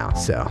right now.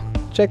 So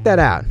check that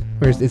out.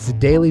 It's a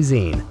daily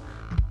zine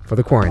for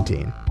the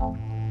quarantine.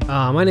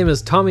 My name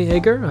is Tommy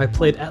Ager. I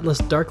played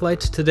Atlas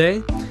Darklight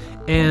today,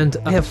 and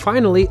I have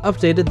finally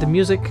updated the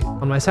music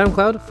on my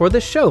SoundCloud for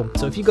this show.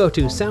 So if you go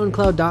to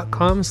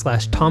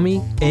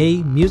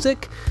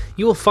soundcloud.com/TommyAmusic,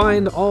 you will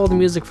find all the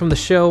music from the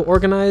show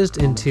organized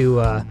into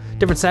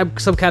different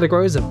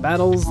subcategories of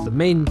battles, the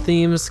main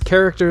themes,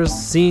 characters,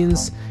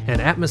 scenes,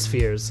 and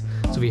atmospheres.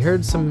 So if you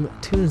heard some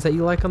tunes that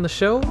you like on the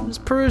show,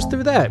 just peruse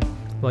through that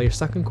while you're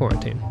stuck in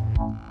quarantine.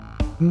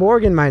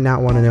 Morgan might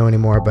not want to know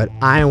anymore, but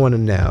I want to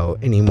know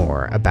any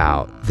more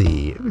about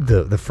the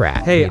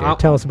frat. Hey, Peter,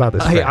 tell us about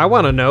this Hey, frat. I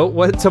want to know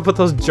what's up with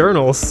those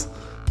journals.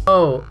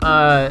 So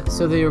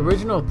the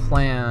original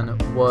plan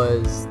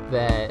was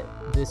that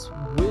this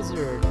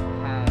wizard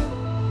had...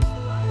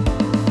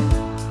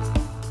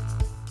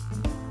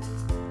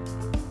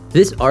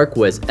 This arc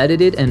was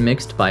edited and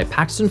mixed by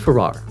Paxton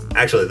Farrar.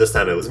 Actually, this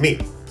time it was me.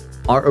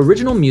 Our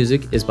original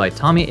music is by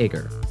Tommy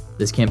Ager.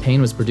 This campaign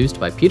was produced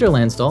by Peter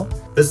Lansdell.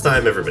 This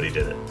time everybody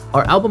did it.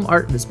 Our album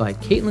art is by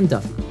Caitlin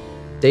Duffy.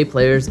 Day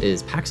Players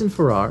is Paxton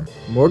Farrar,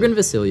 Morgan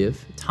Vasiliev,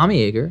 Tommy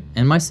Ager,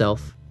 and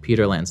myself,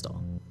 Peter Lansdell.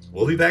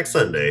 We'll be back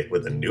Sunday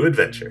with a new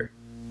adventure.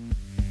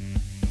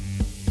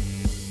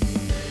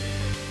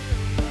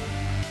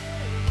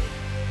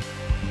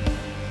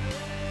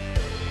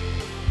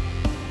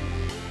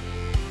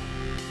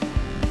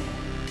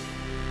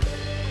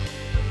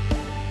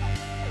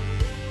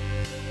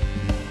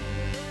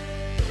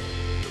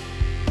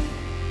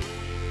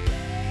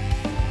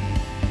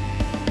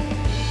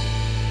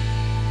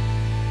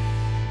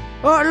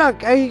 Oh,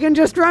 look, you can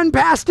just run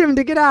past him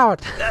to get out.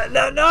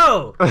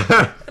 No,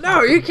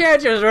 you can't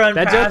just run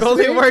That past joke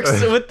only me. works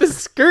with the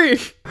screen.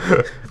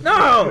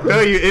 No! No,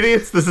 you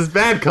idiots, this is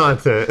bad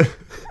content.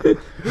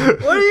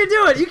 What are you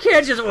doing? You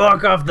can't just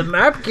walk off the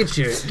map. Get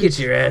your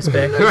ass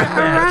back on the map.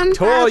 I ran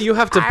Tor, past- you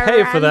have to I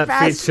pay for ran that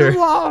past feature. the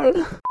wall.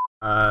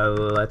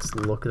 Let's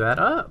look that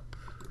up.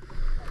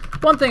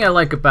 One thing I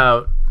like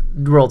about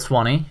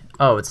Roll20.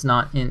 Oh, it's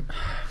not in.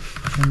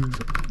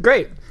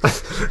 Great.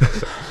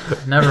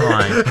 Never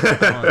mind.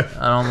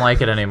 I don't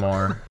like it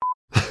anymore.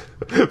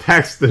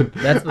 Paxton.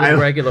 That's the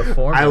regular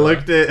formula.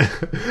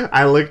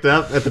 I looked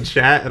up at the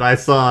chat and I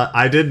saw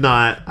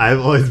I've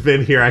always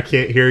been here, I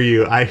can't hear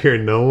you, I hear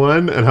no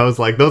one, and I was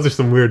like, those are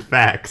some weird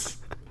facts.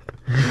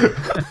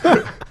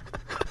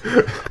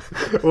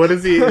 What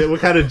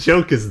kind of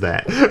joke is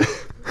that?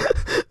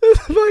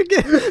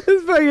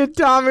 This fucking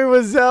Tommy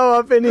Wiseau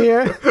up in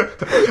here.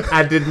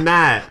 I did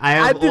not. I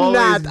have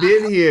always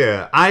been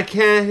here. I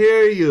can't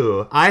hear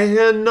you. I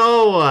hear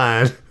no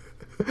one.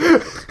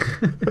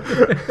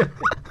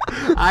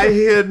 I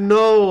hear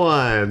no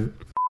one.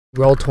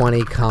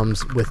 Roll20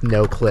 comes with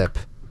no clip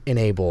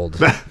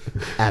enabled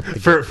at the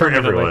for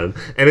everyone,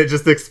 and it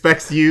just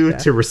expects you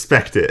to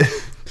respect it.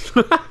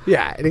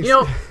 Yeah,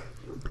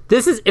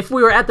 this is, if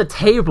we were at the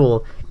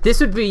table, this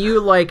would be you,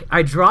 like,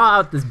 I draw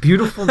out this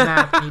beautiful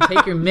map, and you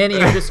take your mini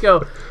and just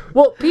go,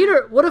 well,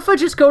 Peter, what if I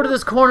just go to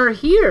this corner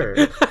here?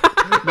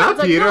 Not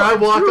like, Peter, no, I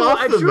walk off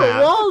the I drew map.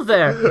 a wall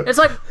there. It's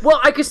like,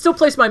 well, I could still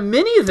place my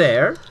mini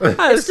there.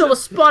 It's still a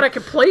spot I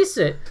can place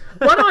it.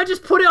 Why don't I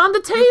just put it on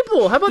the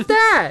table? How about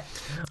that?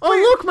 Oh,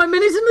 look, my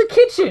mini's in the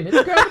kitchen.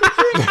 It's grabbing a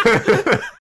drink.